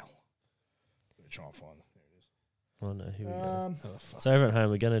 Well, we're trying to find. There it is. Oh no, here we go. Fuck. So everyone at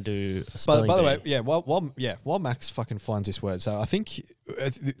home, we're gonna do a spelling By the way, bee. yeah. While Max fucking finds this word, so I think,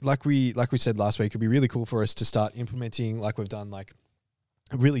 like we said last week, it'd be really cool for us to start implementing, like we've done, like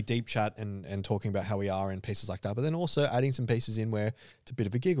a really deep chat and talking about how we are and pieces like that. But then also adding some pieces in where it's a bit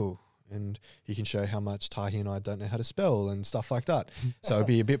of a giggle, and you can show how much Tahi and I don't know how to spell and stuff like that. So it'd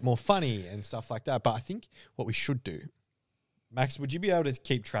be a bit more funny and stuff like that. But I think what we should do, Max, would you be able to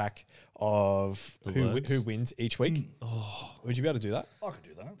keep track of The who words? wins each week? Oh, Would you be able to do that? I could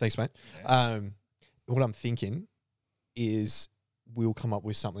do that. Thanks, mate. What I'm thinking is we'll come up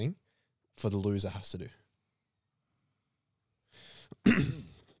with something for the loser has to do.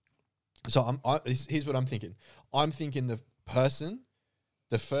 So here's what I'm thinking. I'm thinking the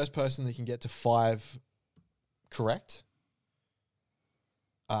first person that can get to 5 correct,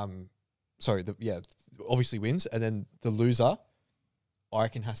 obviously wins, and then the loser, I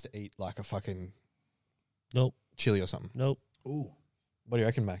reckon, has to eat like a fucking nope, chili or something. nope. Ooh. What do you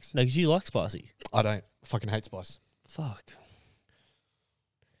reckon, Max? No, because you like spicy. I don't. I fucking hate spice. Fuck.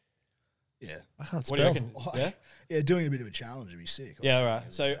 Yeah. I can't What do you spell. reckon? Yeah? Yeah, doing a bit of a challenge would be sick. Yeah, all right.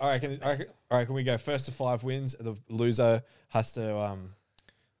 So I reckon we go first to 5 wins. The loser has to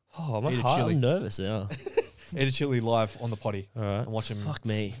Oh, I'm Eat a chili. nervous now. eat a chili live on the potty All right. and watch him Fuck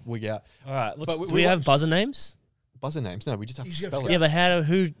me. wig out. All right. But Do we have buzzer names? Buzzer names? No, we just have You to just have spell to it. Yeah, but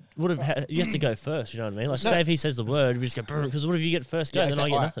who would have? You have to go first. You know what I mean? Like, No. say if he says the word, we just go because what if you get first go? Yeah, Then okay, I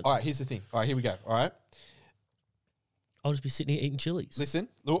get all right, nothing. All right, here's the thing. All right, here we go. All right, I'll just be sitting here eating chilies. listen.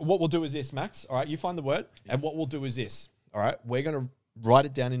 What we'll do is this, Max. All right, you find the word, and what we'll do is this. All right, we're gonna write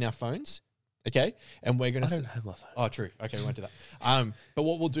it down in our phones, okay? And we're I gonna. don't have my phone. Oh, true. Okay, we won't do that. But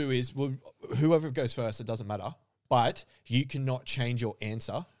what we'll do is whoever goes first, it doesn't matter. But you cannot change your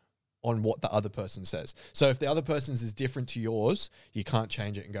answer on what the other person says. So if the other person's is different to yours, you can't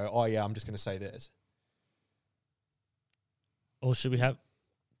change it and go, oh yeah, I'm just going to say theirs. Or should we have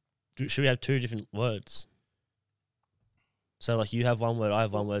 2 different words? So like you have one word, I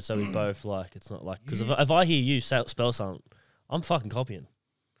have one word, so we both like it's not like because if I hear you spell something, I'm fucking copying.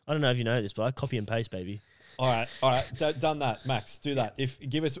 I don't know if you know this, but I copy and paste, baby. All right, done that, Max. Do that.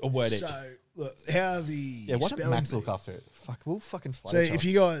 Give us a word each. So, look, how the Yeah, why don't spelling Max bee- look after it? Fuck, we'll fucking fight. So each if other.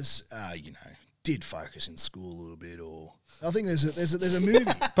 you guys, did focus in school a little bit, or I think there's a movie.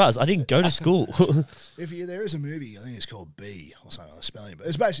 Bruz, I didn't go to school. There is a movie, I think it's called Bee or something like spelling, but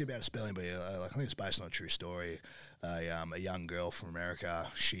it's basically about a spelling bee. I think it's based on a true story. A young girl from America,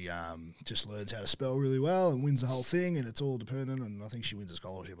 she just learns how to spell really well and wins the whole thing, and it's all dependent. And I think she wins a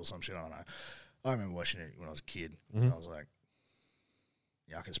scholarship or some shit. I don't know. I remember watching it when I was a kid, and I was like,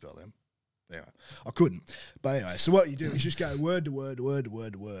 "Yeah, I can spell them." But anyway, I couldn't. But anyway, so what you do is just go word to word to word to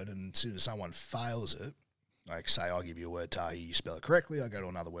word to word, and as soon as someone fails it, like say I give you a word, Tahi, you spell it correctly, I go to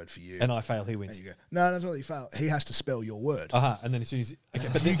another word for you. and I fail, he And wins. you go, no, that's not you fail. He has to spell your word. And then as soon as okay,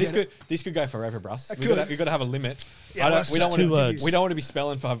 but You this get this could go forever, Bruss. It We've could. got to have a limit. Yeah, well, that's We just don't 2 want words. to. We don't want to be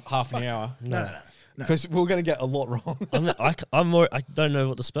spelling for half an hour No. because we're going to get a lot wrong. I don't know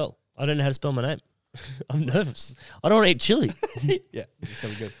what to spell. I don't know how to spell my name. I'm nervous. I don't want to eat chili. Yeah, it's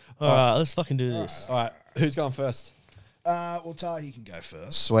going to be good. All right, let's fucking do this. All right, who's going first? Well, Tahi can go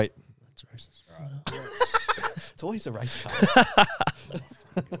first. Sweet. That's racist. All right. It's always a race car. God,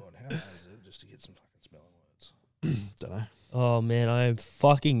 how hard is it just to get some fucking spelling words? Don't know. Oh man, I am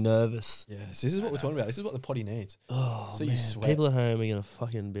fucking nervous. Yes, this is what we're talking about. This is what the potty needs. Oh So you man, sweat. people at home are gonna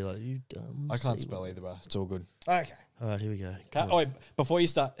fucking be like, "You dumb." I can't sea spell boy." either, bro. It's all good. Okay. All right, here we go. Oh, wait, before you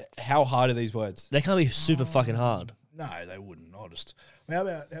start, how hard are these words? They can't be super fucking hard. No, they wouldn't. I'll just. How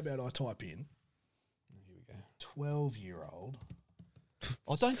about I type in? Here we go. 12-year-old.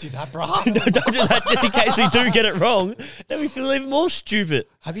 Oh, don't do that, bro. No, don't do that just in case we do get it wrong. Then we feel even more stupid.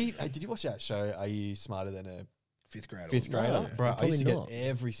 Did you watch that show? Are you smarter than a Fifth grader. fifth grader? No, Bro, I probably used to not. get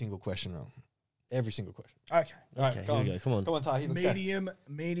every single question wrong. Every single question. Okay. All right, Okay, go here on. we go. Come on. Come on, Tahi. Let's go.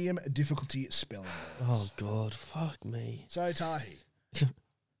 Medium difficulty spelling words. Oh god, fuck me. So Tahi,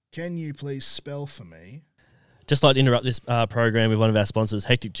 can you please spell for me? Just like to interrupt this program with one of our sponsors,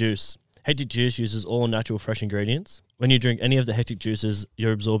 Hectic Juice. Hectic Juice uses all natural fresh ingredients. When you drink any of the Hectic Juices,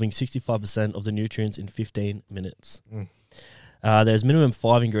 you're absorbing 65% of the nutrients in 15 minutes. There's minimum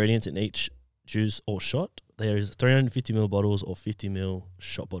 5 ingredients in each juice or shot. There's 350ml bottles or 50ml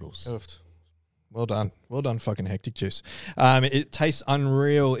shot bottles. Oofed. Well done. Well done, fucking Hectic Juice. It tastes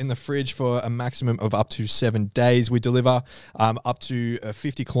unreal in the fridge for a maximum of up to 7 days. We deliver up to a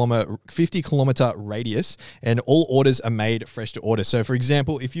 50 kilometer radius, and all orders are made fresh to order. So, for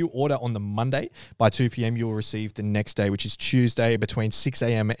example, if you order on the Monday by 2 p.m., you will receive the next day, which is Tuesday, between 6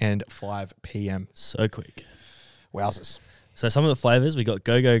 a.m. and 5 p.m. So quick. Wowzers. So some of the flavors, we got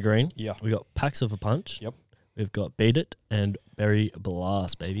Go-Go Green. Yeah. We got Packs of a Punch. Yep. We've got Beat It and Berry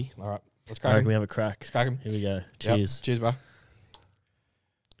Blast, baby. All right. Let's I crack reckon we 'em. have a crack. Let's crack 'em. Here we go. Yep. Cheers. Cheers, bro.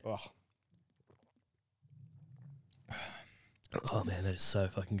 Oh, Oh man, that is so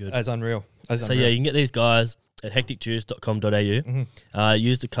fucking good. that's unreal. That's So yeah, you can get these guys at hecticjuice.com.au.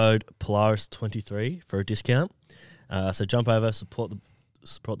 Use the code Polaris23 for a discount. So jump over, support the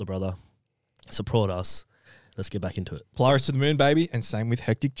brother, support us. Let's get back into it. Polaris to the moon, baby, and same with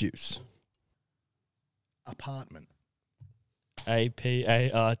Hectic Juice. Apartment.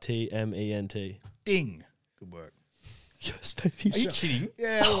 APARTMENT. Ding. Good work. Yes, baby. Are you kidding?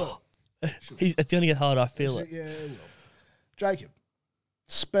 Yeah, well. It's going to get harder. I feel it. Yeah, well. Jacob.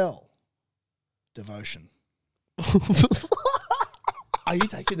 Spell. Devotion. Are you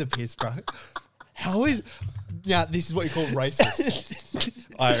taking the piss, bro? How is... Yeah, this is what you call racist.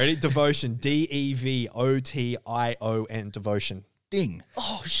 All right, ready? Devotion. DEVOTION. Devotion. Ding.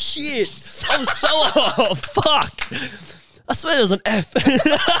 Oh, shit. I was so off. Fuck. I swear there was an F.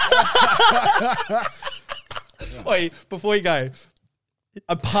 Wait, before you go...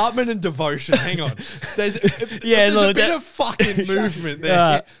 Apartment and devotion. Hang on. There's a look, bit of fucking movement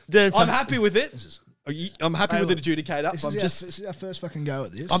there. Yeah, I'm happy with it. I'm happy with look, it, adjudicator. This is our first fucking go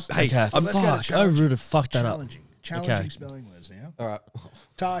at this. Hey, Okay, I'm let's go to fuck. I challenging. would have fucked that up. Challenging Okay. spelling words now. all right.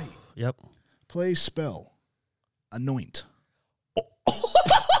 Tahi, Yep. please spell anoint.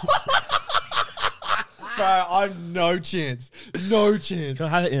 Bro, I'm no chance. No chance. Can I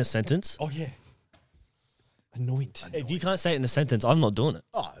have it in a sentence? Oh, yeah. Anoint. If you can't say it in a sentence, I'm not doing it.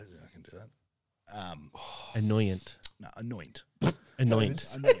 Oh, I can do that. Annoyant. No, anoint. Anoint.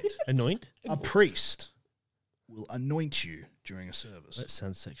 Anoint. Anoint? A priest will anoint you during a service. That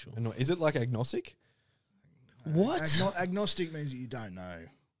sounds sexual. Anoint. Is it like agnostic? What? Agnostic means that you don't know.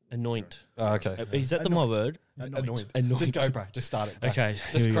 Anoint. Oh, okay. Is that my word? Anoint. Anoint. Just go, bro. Just start it. Go. Okay.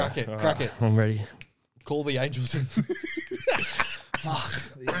 Just here we crack go. it. All Crack right, it. I'm ready. Call the angels in.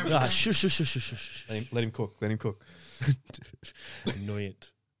 Shush, shush, shush, shush, shush. Let him cook. Let him cook.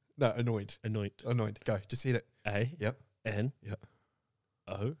 Annoyant. No, anoint. Anoint. Anoint. Go. Just hit it. A. Yep. N. Yep.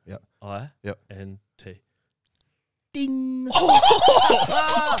 O. Yep. I. Yep. N. T. Ding. Don't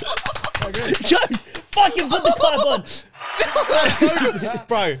fucking put the clap on.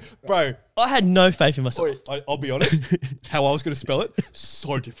 Bro. I had no faith in myself. I'll be honest. How I was going to spell it,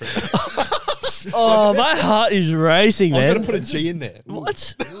 so different. Oh, my heart is racing, I was man. going to put a G in there.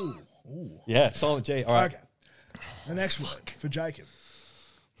 What? Yeah, silent G. All right. Okay. The next word for Jacob.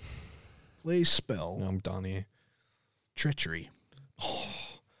 Please spell I'm done here. treachery.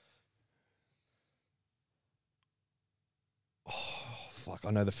 Fuck,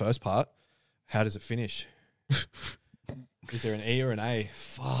 I know the first part. How does it finish? Is there an E or an A?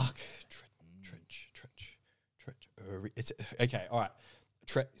 Fuck. Trench. It's okay. All right.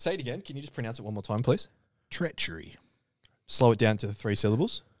 Say it again. Can you just pronounce it one more time, please? Treachery. Slow it down to the 3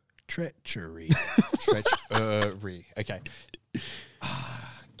 syllables. Treachery. Treachery. Okay.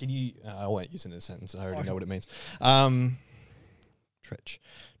 Can you? I won't use it in a sentence. I already know what it means.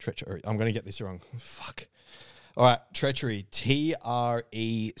 Treachery. I'm going to get this wrong. Fuck. All right. Treachery. TRECH.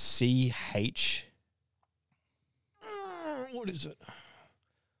 What is it?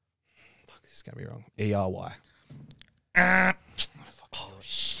 Fuck, this is going to be wrong. ERY. Oh,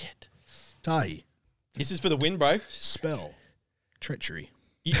 shit. Tahi. This is for the win, bro. Spell Treachery.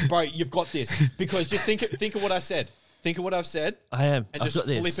 Bro, you've got this. Because just think of what I said. Think of what I've said. I am. And I've just got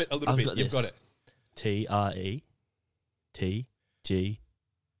this. flip it a little I've bit. got You've got this. it. TRETGEREY.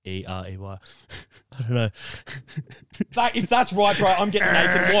 I don't know. If that's right, bro, I'm getting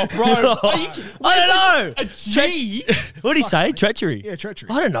naked. What, bro? I don't know. A G? What did he say? Treachery. Yeah, treachery.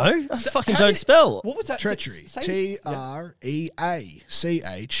 I don't know. I fucking how don't did- spell. What was that? Treachery. Say- TREACH.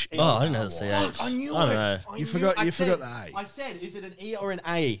 Oh, I don't know the CH. I knew I don't it. know. You forgot the A. I said, is it an E or an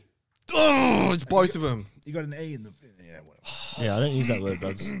A? Oh, it's both of them. You got an E in the. Yeah, whatever. Yeah, I don't use that word,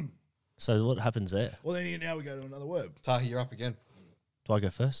 buds. So what happens there? Well, then now we go to another word. Tahi, you're up again. Do I go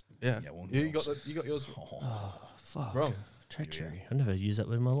first? Yeah. Yeah, well, you got yours Fuck. wrong. Treachery. I never used that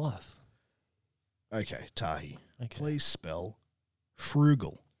word in my life. Okay, Tahi. Okay. Please spell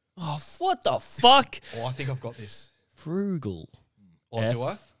frugal. Oh, what the fuck? Oh, I think I've got this. Frugal. Or do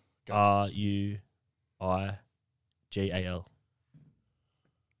I? Go. RUIGAL.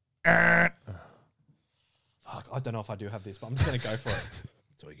 Fuck, I don't know if I do have this, but I'm just going to go for it.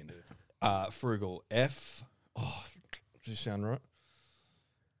 That's all you can do. Frugal. F. Oh, does this sound right?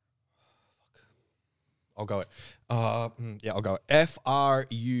 Fuck. I'll go it. Yeah, I'll go FRUGLE.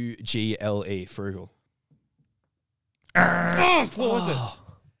 Frugal. Fuck, what was it?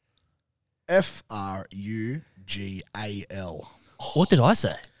 FRUGAL. What did I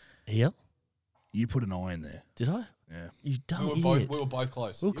say? EL? You put an I in there. Did I? Yeah. You dumb We idiot. were both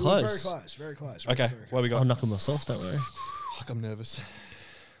close. We were You were close. very close. Very close. Okay, Very what we got? I'll knuckle myself, don't worry. Fuck, I'm nervous.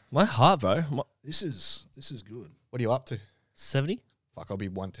 My heart, bro. This is good. What are you up to? 70? Fuck, I'll be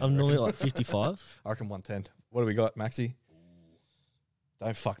 110. I'm I normally reckon. like 55. I reckon 110. What do we got, Maxi?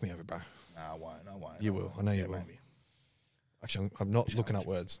 Don't fuck me over, bro. Nah, I won't. I won't. You will. I know you will. Maybe. Actually, I'm not looking at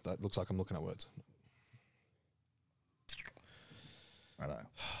words. That looks like I'm looking at words. Righto.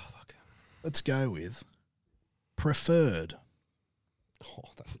 Fuck. Let's go with preferred. Oh,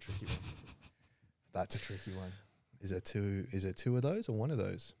 that's a tricky one. That's a tricky one. Is it two of those or one of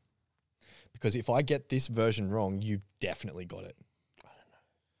those? Because if I get this version wrong, you've definitely got it. I don't know.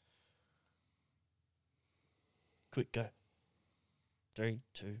 Quick, go. 3,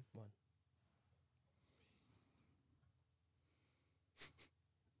 2, 1.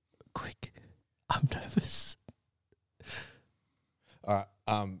 Quick. I'm nervous. All right.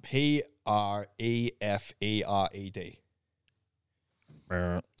 PREFERED.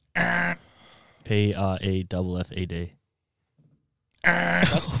 PREFFED.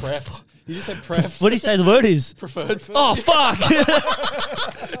 That's prefed. You just said prefed. What do you say the word is? Preferred. Oh, fuck.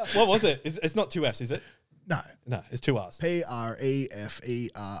 What was it? It's not two F's, is it? No. No, it's two R's.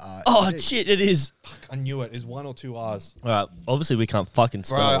 PREFERRED. Oh, shit, it is. I knew it. It's one or two R's. All right, obviously we can't fucking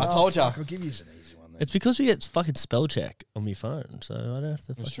spell Bro, it. I told ya. I'll give you an easy one then. It's because we get fucking spell check on my phone, so I don't have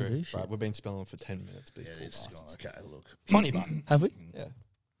to That's fucking true. do shit. Right, we've been spelling for 10 minutes. But Yeah, it's gone. Okay, look. funny button. Have we? Yeah.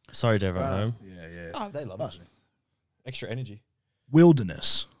 Sorry to everyone at Right. home. Yeah. Oh, they love it. Extra energy.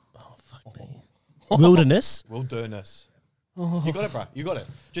 Wilderness. Oh, fuck me. Wilderness? Wilderness. You got it, bro. You got it.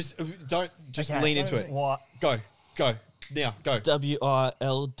 Just don't lean into it. What? Go. Now, go.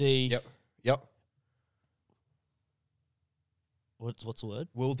 WILD. Yep. What's the word?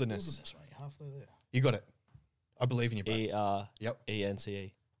 Wilderness. Wilderness, mate. Halfway there. E You got it. I believe in you, bro. Yep.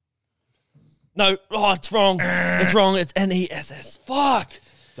 ERENCE. No, oh, it's wrong. It's wrong. It's NESS. Fuck.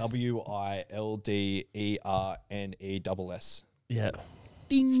 WILDERNESS. Yeah.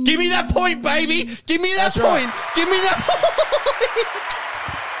 Give me that point, baby. Give me that That's point. right. Give me that point.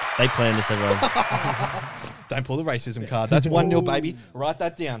 They planned this, everyone. Don't pull the racism card. That's 1-0, baby. Write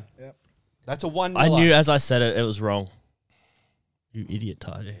that down. Yep. That's a 1-0. I knew as I said it, it was wrong. You idiot,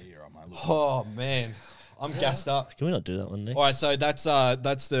 Tahi. Yeah, you're on, mate. Look. Oh man, I'm gassed up. Can we not do that one next? All right, so that's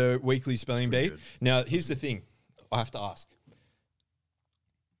the weekly spelling bee. good. Now here's the thing, I have to ask.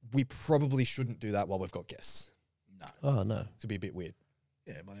 We probably shouldn't do that while we've got guests. No. Oh, no. It'd be a bit weird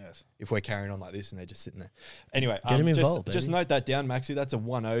Yeah, but yes. if we're carrying on like this and they're just sitting there. Anyway, Get 'em involved, just baby. note that down, Maxi. That's a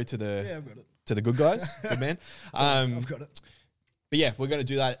 1-0 to the Yeah, I've got it. good guys. Good man. I've got it. But yeah, we're going to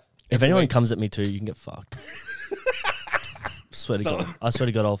do that. If every anyone week. comes at me too, you can get fucked. Swear to So- God. I swear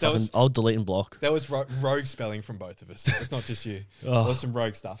to God, I'll delete and block. There was rogue spelling from both of us. It's not just you. Oh. There was some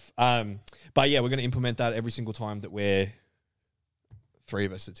rogue stuff. But yeah, we're going to implement that every single time that we're three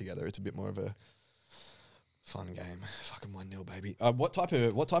of us are together. It's a bit more of a fun game. Fucking 1-0, baby. What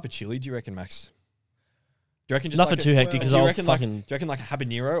type of chili do you reckon, Max? Do you reckon just Nothing like too hectic because do you I'll reckon fucking. do you reckon like a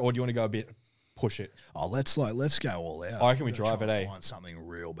habanero, or do you want to go a bit push it? Oh, let's go all out. I reckon we We're gonna drive try it, and eh? Find something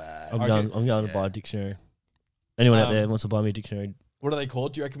real bad. I'm Okay. going to buy a dictionary. Anyone out there wants to buy me a dictionary, What are they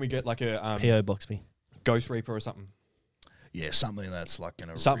called? Do you reckon we get like a PO box me. Ghost Reaper or something? Yeah, something that's like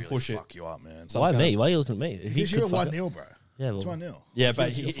gonna Something really push it. fuck you up, man. So- Why gonna- me? Why are you looking at me? He Because could you're fuck 1-0, it. bro. Yeah, It's well, 1-0. Yeah, but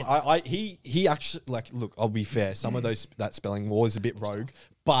Until he, fucked. he actually, like, look, I'll be fair. Some of that spelling was a bit rogue,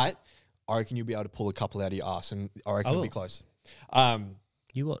 but I reckon you'll be able to pull a couple out of your ass, and I reckon it'll be will. close.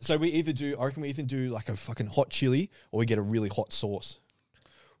 you watch. So I reckon we either do like a fucking hot chili, or we get a really hot sauce.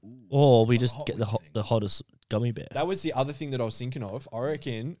 Or we just hot get would you think? the hottest gummy bear. That was the other thing that I was thinking of. I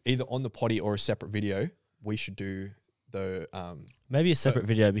reckon either on the potty or a separate video, we should do the Maybe a separate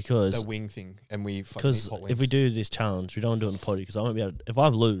video because wing thing, and we fucking because eat hot wings. if we do this challenge, we don't want to do it on the potty because I won't be able. If I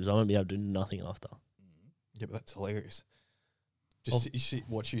lose, I won't be able to do nothing after. Yeah, but that's hilarious. Just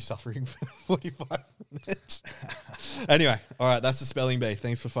watch you suffering for 45 minutes. Anyway, all right, that's the spelling bee.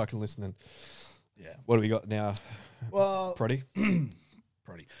 Thanks for fucking listening. Yeah. What do we got now, Well, Proddy?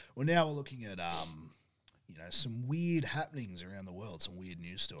 Proddy. Well, now we're looking at some weird happenings around the world, some weird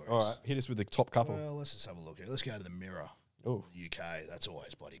news stories. All right, hit us with the top couple. Well, let's just have a look here. Let's go to the Mirror. Oh, UK. That's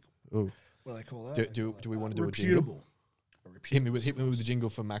always bloody. oh. What do they call that? Do we want to do a reputable? Hit me with the jingle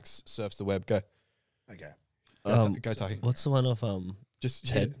for Max surfs the web. Go. Okay. Go Tahi. What's the one off Just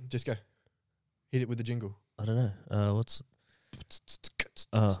Ted? just go. Hit it with the jingle. I don't know. What's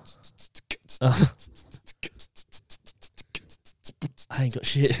I ain't got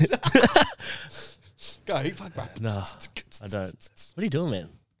shit. Go. Fuck, bro. Nah, I don't. What are you doing, man?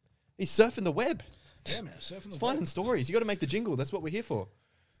 He's surfing the web. Yeah, man. Surfing the He's finding stories. You got to make the jingle. That's what we're here for.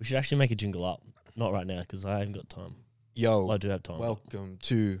 We should actually make a jingle up. Not right now because I haven't got time. Yo, Well, I do have time. welcome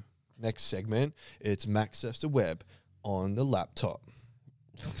to next segment. It's Max surfs the web on the laptop.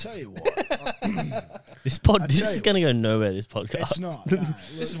 I'll tell you what. This tell is you going to go nowhere. This podcast. It's not. No.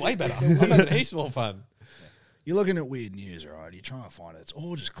 This is Look, way better. I'm having heaps more fun. You're looking at weird news, all right? You're trying to find it. It's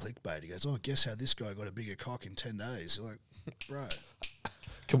all just clickbait. He goes, "Oh, guess how this guy got a bigger cock in 10 days?" You're like, bro.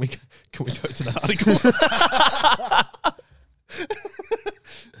 Can we go to that article?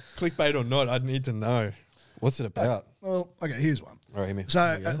 Clickbait or not, I'd need to know. What's it about? Well, okay, here's one. All right, hit me. So,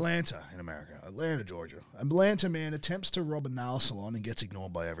 Atlanta in America, Atlanta, Georgia. Atlanta man attempts to rob a nail salon and gets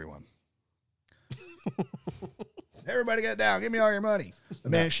ignored by everyone. Everybody get down. Give me all your money. The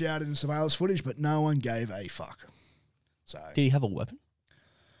man shouted in surveillance footage, but no one gave a fuck. So, Did he have a weapon?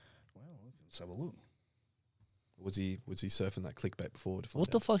 well, let's have a look. Was he surfing that clickbait before? To find What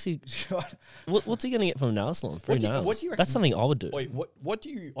the out? fuck's he? What's he going to get from a nail salon? Free What do you- nails. what do you reckon- That's something I would do. Wait, what do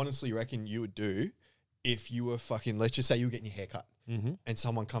you honestly reckon you would do if you were fucking, let's just say you were getting your hair cut Mm-hmm. and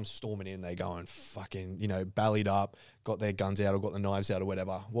someone comes storming in, they go and fucking, ballied up, got their guns out or got the knives out or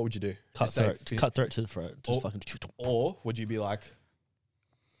whatever. What would you do? Just say, Cut throat to the throat. Just Or- fucking. Or would you be like,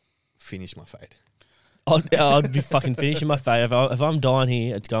 finish my fade? I'd be fucking finishing my fade. If I'm dying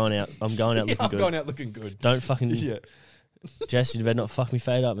here, it's going out. I'm going out looking I'm good. going out looking good. Don't fucking. Yeah. Jess, you better not fuck me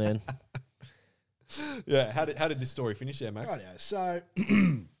fade up, man. Yeah. How did this story finish there, Max?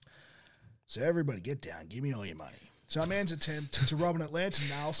 Rightio. So everybody get down. Give me all your money. So a man's attempt to rob an Atlanta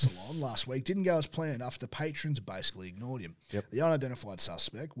nail salon last week didn't go as planned after the patrons basically ignored him. Yep. The unidentified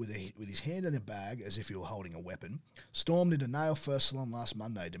suspect, with his hand in a bag as if he were holding a weapon, stormed into Nail First Salon last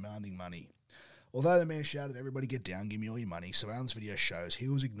Monday demanding money. Although the man shouted, "Everybody get down, give me all your money," surveillance video shows he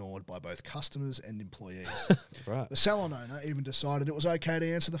was ignored by both customers and employees. Right. The salon owner even decided it was okay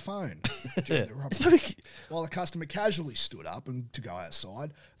to answer the phone during the robbery, while the customer casually stood up and to go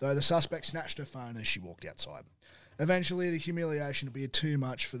outside, though the suspect snatched her phone as she walked outside. Eventually, the humiliation appeared too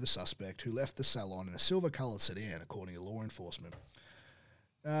much for the suspect, who left the salon in a silver-coloured sedan, according to law enforcement.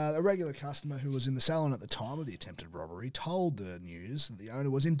 A regular customer who was in the salon at the time of the attempted robbery told the news that the owner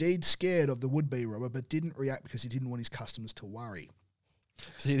was indeed scared of the would-be robber, but didn't react because he didn't want his customers to worry.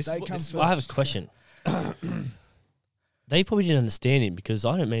 See, this They is what- come this is first. I have a question. They probably didn't understand him because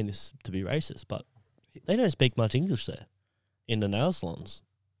I don't mean this to be racist, but they don't speak much English there in the nail salons.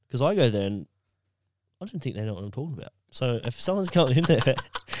 Because I go there and I don't think they know what I'm talking about. So if someone's going in there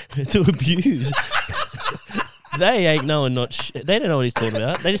to abuse, they ain't knowing they don't know what he's talking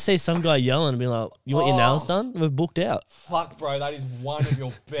about. They just see some guy yelling and be like, "You want your nails done? We're booked out." Fuck, bro, that is one of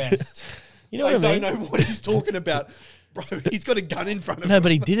your best. You know I what I mean? don't know what he's talking about. Bro, he's got a gun in front of him. No,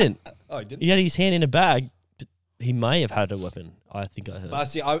 but he didn't. Oh, he didn't? He had his hand in a bag. He may have had a weapon. I think I heard. But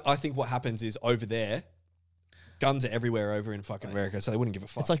see, I think what happens is over there, guns are everywhere over in fucking America, so they wouldn't give a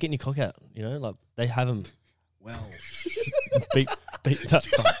fuck. It's like getting your cock out. You know, like they have him Well, beat that.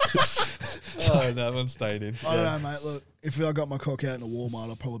 Oh, no, I'm staying in. I don't know, mate. Look, if I got my cock out in a Walmart,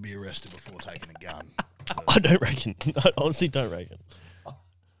 I'll probably be arrested before taking a gun. I don't reckon. I honestly don't reckon.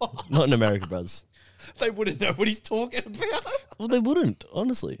 Not in America, bros. They wouldn't know what he's talking about. Well, they wouldn't,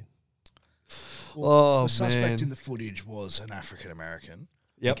 honestly. Oh, The suspect man. in the footage was an African American.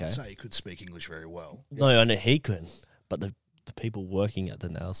 Yep. Okay. I'd say he could speak English very well. No, I know he couldn't, but the people working at the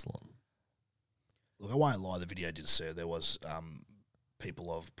nail salon. Look, I won't lie, the video did say there was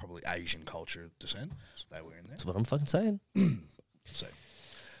people of probably Asian culture descent. So they were in there. That's what I'm fucking saying. So,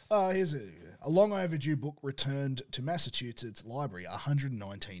 here's a long overdue book returned to Massachusetts Library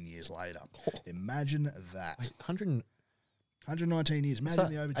 119 years later. Imagine that. Wait, 100. 119 years.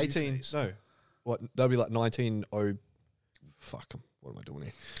 Imagine the overdue 18. fees. No. What? That'd be like 19. Fuck. What am I doing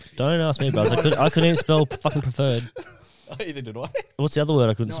here? Don't ask me, bros. I couldn't even spell fucking preferred. Either did I. What's the other word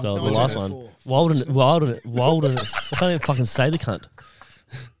I couldn't No, spell? The 1904. last one. Wilderness. I can't even fucking say the cunt.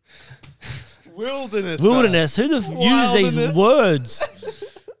 Wilderness. Who uses these words?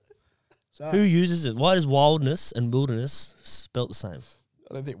 So, Who uses it? Why does wildness and wilderness spelt the same?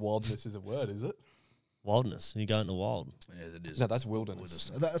 I don't think wildness is a word, is it? Wildness. You go into wild. yeah, it is. No, that's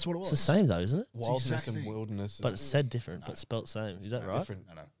wilderness. That's what it was. It's the same though, isn't it? Wildness exact and thing. wilderness. But it's said different, but spelt same. Is that right? different.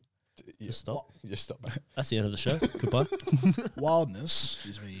 I know. Yeah. Just stop. Just stop. That's the end of the show. Goodbye. Wildness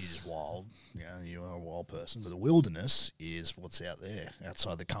is when you're just wild. You know, you are a wild person. But the wilderness is what's out there,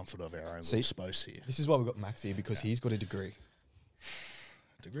 outside the comfort of our own little space here. This is why we've got Max here, because he's got a degree.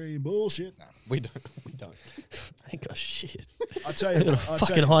 Degree in bullshit. No. We don't. We don't. I ain't got shit. I tell I you got a what,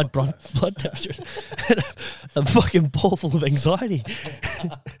 fucking high blood temperature and a fucking ball full of anxiety.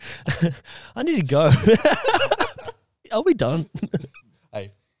 I need to go. Are we done?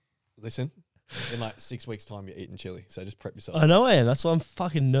 Hey, listen. In like 6 weeks' time, you're eating chili, so just prep yourself. I know I am. That's why I'm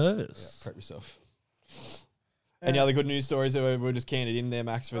fucking nervous. Yeah, prep yourself. Any other good news stories that we'll just can it in there,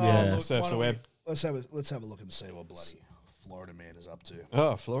 Max, for the Yeah. look, surf why the don't web? Let's have a look and see what bloody Florida man is up to.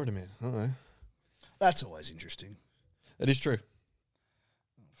 Oh, Florida man. All right. That's always interesting. That is true.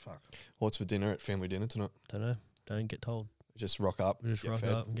 Fuck. What's for dinner at family dinner tonight? Don't know. Don't get told. Just rock up. We just get rock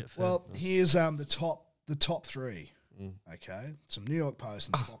fed. up and get fed. Well, here's the top three. Mm. Okay, some New York Post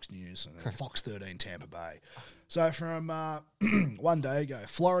and Fox News and then Fox 13 Tampa Bay. So from one day ago,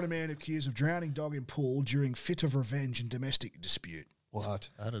 Florida man accused of drowning dog in pool during fit of revenge and domestic dispute. What?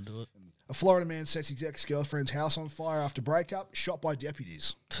 I had to do it. A Florida man sets his ex-girlfriend's house on fire after breakup, shot by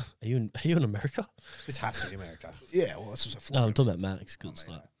deputies. Are you in America? This has to be America. Yeah, well, that's just a No, Florida. I'm talking about Max. man. Cause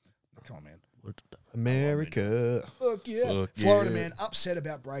like, Come on, man. America. Fuck yeah. Fuck Florida yeah. man upset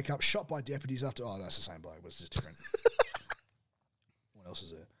about breakup, shot by deputies after... Oh, that's the same bloke, but it's just different. What else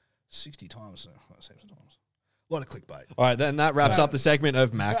is there? 60 times. That's 70 times. A lot of clickbait. All right, then that wraps up the segment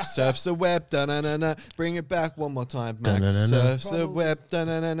of Max surfs the web. Da-na-na-na. Bring it back one more time. Max Da-na-na-na. surfs the web.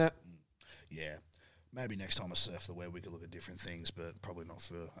 Da-na-na-na. Yeah. Maybe next time I surf the web, we could look at different things, but probably not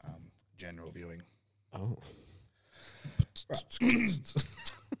for general viewing. Oh. Right.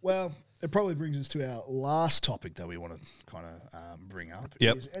 Well, it probably brings us to our last topic that we want to kind of bring up.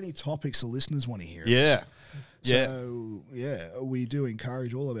 Yep. Is any topics the listeners want to hear? Yeah. Yeah. So, yeah, we do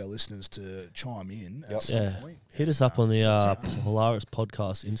encourage all of our listeners to chime in at some yeah. point. Hit us up on the Polaris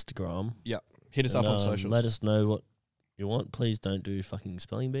Podcast Instagram. Yep. Hit us up and, on socials. Let us know what you want. Please don't do fucking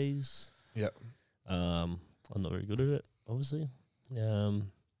spelling bees. Yep. I'm not very good at it, obviously. Yeah.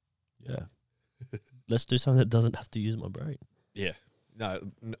 Let's do something that doesn't have to use my brain. Yeah. No.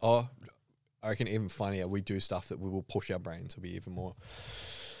 I reckon even funnier, we do stuff that we will push our brain to be even more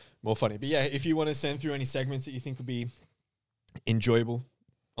funny. But yeah, if you want to send through any segments that you think would be enjoyable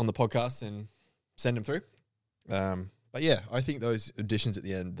on the podcast, then send them through. But yeah, I think those additions at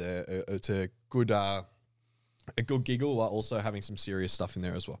the end, it's a good giggle while also having some serious stuff in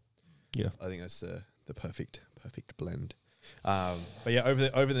there as well. Yeah. I think that's the perfect blend. But yeah,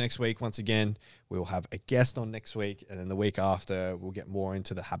 over the next week, once again, we'll have a guest on next week, and then the week after, we'll get more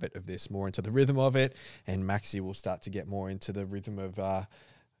into the habit of this, more into the rhythm of it, and Maxi will start to get more into the rhythm of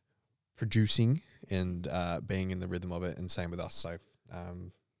producing and being in the rhythm of it, and same with us. So,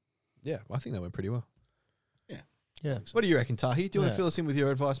 yeah, I think that went pretty well. Yeah. What do you reckon, Tahi? Do you want Yeah. to fill us in with your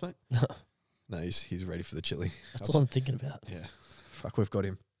advice, mate? No, he's ready for the chili. That's all I'm thinking about. Yeah, fuck, we've got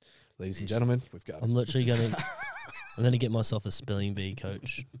him, ladies and gentlemen. We've got I'm him. literally going to... I'm going to get myself a spelling bee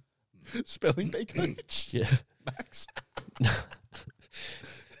coach. Spelling bee coach. Yeah. Max.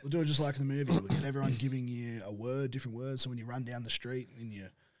 We'll do it just like the movie. We'll get everyone giving you a word, different words. So when you run down the street and you...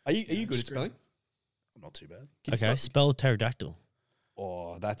 Are you good at scream. spelling? I'm not too bad. Can you Okay, spell pterodactyl.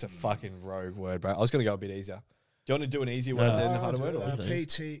 Oh, that's a fucking rogue word, bro. I was going to go a bit easier. Do you want to do an easier word than a harder word? Or?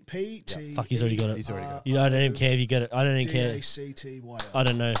 P-T... Fuck, he's already got it. He's already got You know, I don't even care if you get it. I don't even care. D-A-C-T-Y-O. I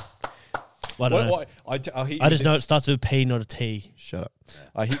don't know. I don't know. I'll hit you I with just know it this- starts with a P, not a T. Shut up.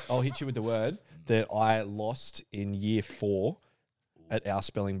 I'll hit you with the word that I lost in year 4 at our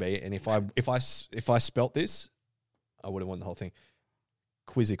spelling bee, and if I spelt this, I would have won the whole thing.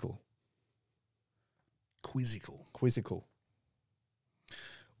 Quizzical. Quizzical.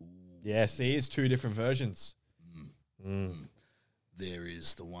 Yeah, see, it's 2 different versions. The there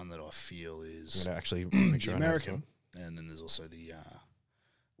is the one that I feel I'm is gonna actually make the sure I know this American, and then there's also the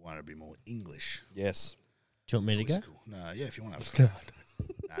one that'd be more English. one. Yes. Do you want me to go? Quizzical. No, yeah, if you want to have a no.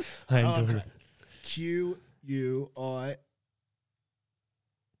 I ain't Oh, doing okay.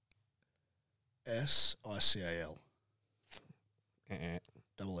 QUISICAL.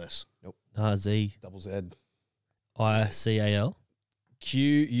 Double S. Z Double Z. ICAL.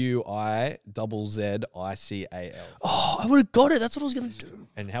 QUIZZICAL. Oh, I would have got it. That's what I was going to do.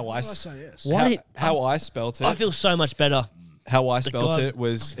 And how Why I did I say yes? Why how I spelt it. I feel so much better. How I spelt guy- it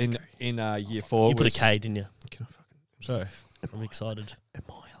was in year 4. You put a was- K, didn't you? Can I fucking? Sorry. I'm excited. Am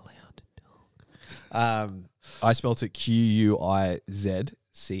I allowed to talk? I spelt it QUIZCLE.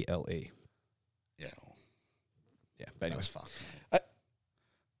 Yeah. Yeah, but anyway. That's fucked. Uh,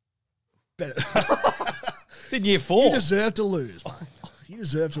 Better. In year 4. You deserve to lose, mate. You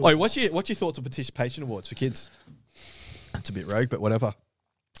deserve to Oi, lose. what's your thoughts on participation awards for kids? That's a bit rogue, but whatever.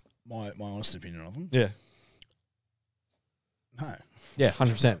 My honest opinion of them? Yeah. No. Yeah,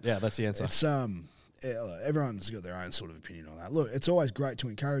 100%. Yeah, that's the answer. It's everyone's got their own sort of opinion on that. Look, it's always great to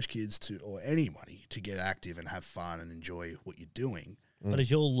encourage kids to, or anybody, to get active and have fun and enjoy what you're doing. But if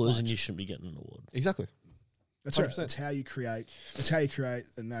you're losing, you shouldn't be getting an award. Exactly. That's right. 100%. That's how you create. That's how you create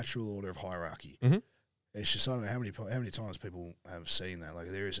a natural order of hierarchy. Mhm. It's just I don't know how many times people have seen that. Like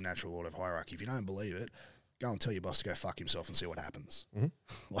there is a natural order of hierarchy. If you don't believe it, go and tell your boss to go fuck himself and see what happens. Mhm.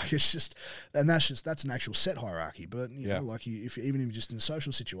 Like it's just, and that's an actual set hierarchy. But you Yeah. know, like if even if you're just in a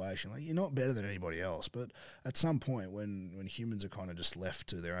social situation, like you're not better than anybody else. But at some point, when humans are kind of just left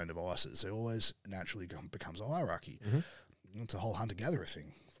to their own devices, there always naturally becomes a hierarchy. Mhm. It's a whole hunter gatherer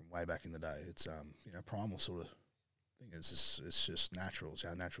thing from way back in the day. It's primal sort of thing. It's just natural. It's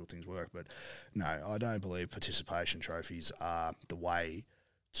how natural things work. But no, I don't believe participation trophies are the way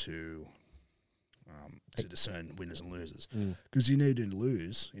to discern winners and losers, because you need to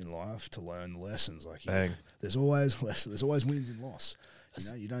lose in life to learn the lessons. Like there's always wins and loss. You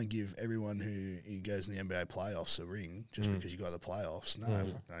know, you don't give everyone who goes in the NBA playoffs a ring just because you got the playoffs. No,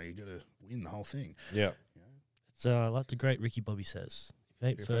 fuck no, you got to win the whole thing. Yeah. It's like the great Ricky Bobby says, if you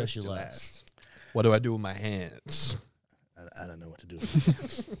ain't first, you're last. What do I do with my hands? I don't know what to do.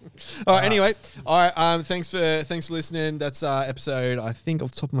 All right. Anyway, all right. Thanks for listening. That's episode, I think,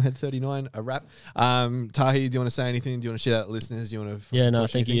 off the top of my head, 39. A wrap. Tahi, do you want to say anything? Do you want to shout out listeners? Do you want to? Yeah, no.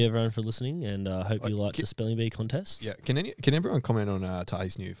 watch Thank anything? you everyone for listening, and I hope you liked the spelling bee contest. Yeah. Can everyone comment on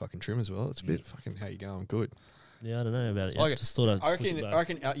Tahi's new fucking trim as well? It's a bit fucking how you going? Good. Yeah, I don't know about it. Yet. Okay. Just thought I'd. I slip it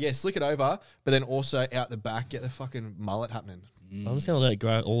reckon. back. Yeah, slick it over, but then also out the back, get the fucking mullet happening. I'm just gonna let it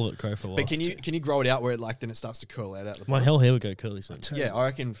grow, all of it grow for a while. But can you grow it out where then it starts to curl out the My bottom? whole hair would go curly soon. Yeah, I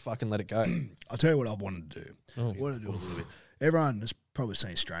reckon fucking let it go. I'll tell you what I wanted to do. Oh. I wanted to do a little bit. Everyone has probably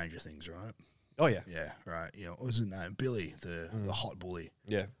seen Stranger Things, right? Oh yeah. Yeah, right. You know, what was his name? Billy, the hot bully.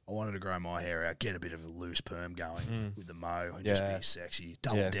 Yeah. I wanted to grow my hair out, get a bit of a loose perm going with the mow, and just Yeah. be sexy.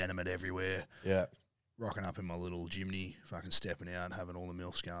 Double denim it everywhere. Yeah. Rocking up in my little Jimny, fucking stepping out, having all the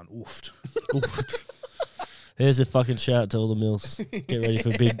milfs going, oofed. There's a fucking shout to all the mills. Get ready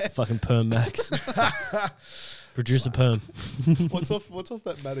for big fucking perm max. Produce a perm. What's off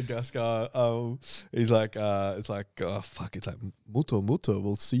that Madagascar? He's like, it's like, oh fuck, it's like muto,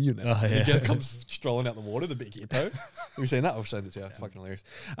 we'll see you now. Oh, And yeah. he comes strolling out the water, the big hippo. Have you seen that? I've shown it to you. It's fucking hilarious.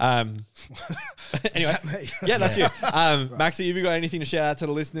 Anyway, Me? yeah, that's you. Maxie, have you got anything to shout out to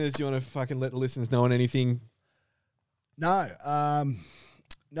the listeners? Do you want to fucking let the listeners know on anything? No.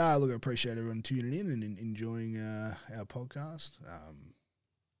 No, look, I appreciate everyone tuning in and enjoying our podcast.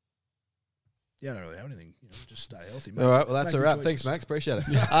 Yeah, I don't really have anything. You know, just stay healthy, mate. All right, well, that's a Make wrap. good Thanks, choices. Max. Appreciate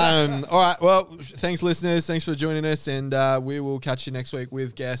it. All right, well, thanks, listeners. Thanks for joining us, and we will catch you next week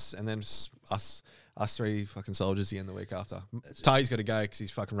with guests, and then us three fucking soldiers again the week after. Tahi's got to go because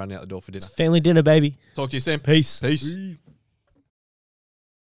he's fucking running out the door for dinner. Family dinner, baby. Talk to you soon. Peace. Peace.